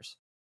 2 years.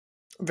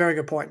 Very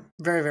good point.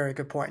 Very, very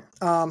good point.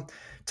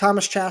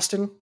 Thomas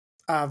Chasten,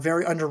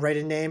 very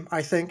underrated name,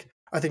 I think.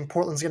 I think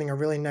Portland's getting a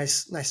really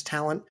nice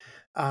talent.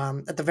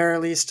 At the very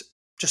least,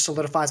 just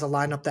solidifies a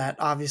lineup that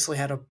obviously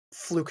had a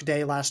fluke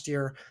day last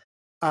year.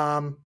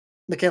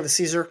 Michaele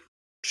Caesar,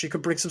 she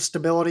could bring some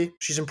stability.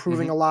 She's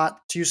improving a lot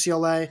to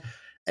UCLA.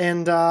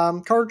 And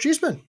Carter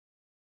Cheeseman,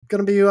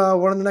 going to be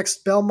one of the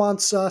next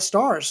Belmont's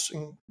stars.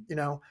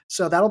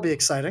 So that'll be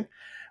exciting.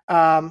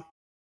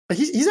 But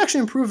he's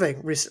actually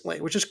improving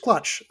recently, which is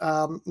clutch.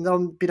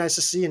 That'll be nice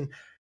to see, and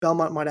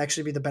Belmont might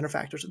actually be the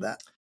benefactors of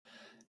that.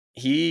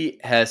 He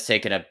has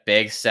taken a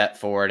big step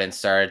forward and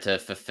started to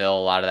fulfill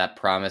a lot of that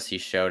promise he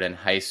showed in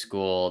high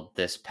school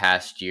this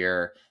past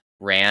year.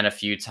 Ran a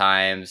few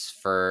times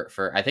for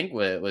I think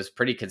was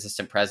pretty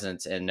consistent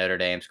presence in Notre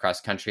Dame's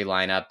cross country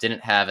lineup.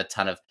 Didn't have a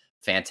ton of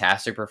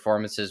fantastic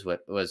performances.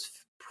 Was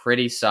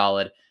pretty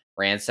solid.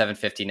 Ran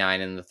 7:59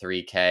 in the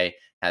 3K.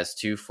 Has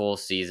 2 full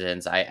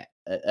seasons.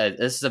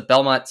 This is a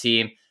Belmont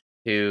team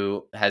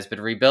who has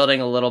been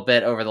rebuilding a little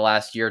bit over the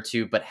last year or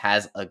two, but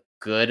has a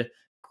good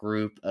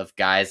group of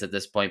guys at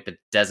this point, but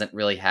doesn't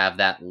really have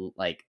that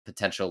like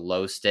potential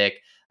low stick,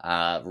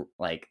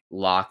 like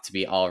lock to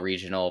be all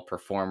regional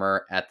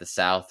performer at the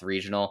South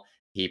Regional.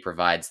 He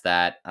provides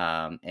that,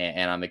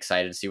 and I'm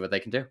excited to see what they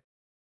can do.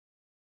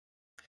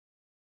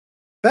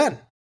 Ben,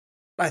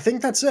 I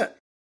think that's it.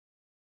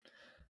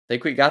 I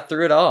think we got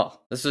through it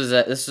all. This was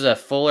a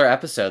fuller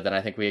episode than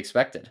I think we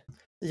expected.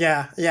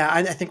 Yeah.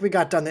 I think we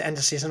got done the end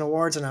of season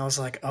awards, and I was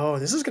like, oh,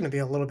 this is going to be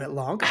a little bit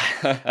longer.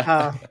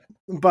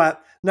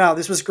 But no,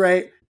 this was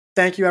great.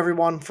 Thank you,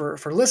 everyone, for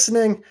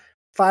listening.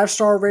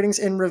 5-star ratings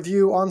and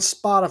review on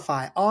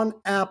Spotify, on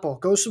Apple.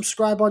 Go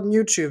subscribe on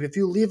YouTube. If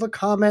you leave a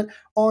comment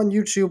on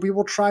YouTube, we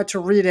will try to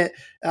read it,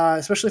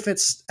 especially if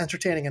it's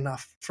entertaining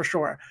enough, for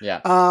sure.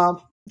 Yeah.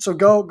 So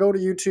go to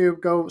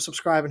YouTube, go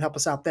subscribe and help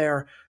us out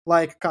there.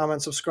 Like,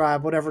 comment,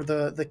 subscribe, whatever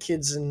the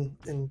kids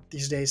in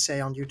these days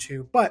say on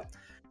YouTube. But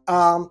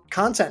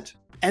content,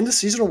 end of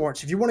season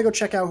awards. If you want to go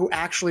check out who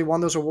actually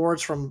won those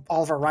awards from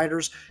all of our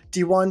writers,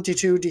 D1,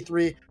 D2,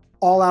 D3,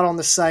 all out on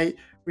the site.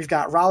 We've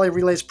got Raleigh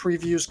Relays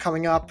previews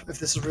coming up. If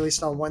this is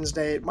released on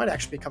Wednesday, it might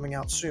actually be coming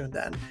out soon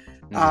then.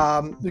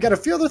 We've got a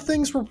few other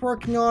things we're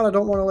working on. I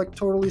don't want to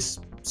totally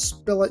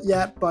spill it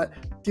yet, but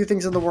a few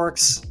things in the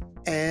works.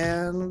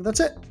 And that's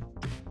it.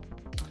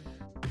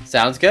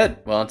 Sounds good.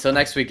 Well, until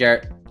next week,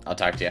 Garrett. I'll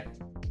talk to you.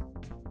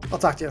 I'll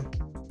talk to you.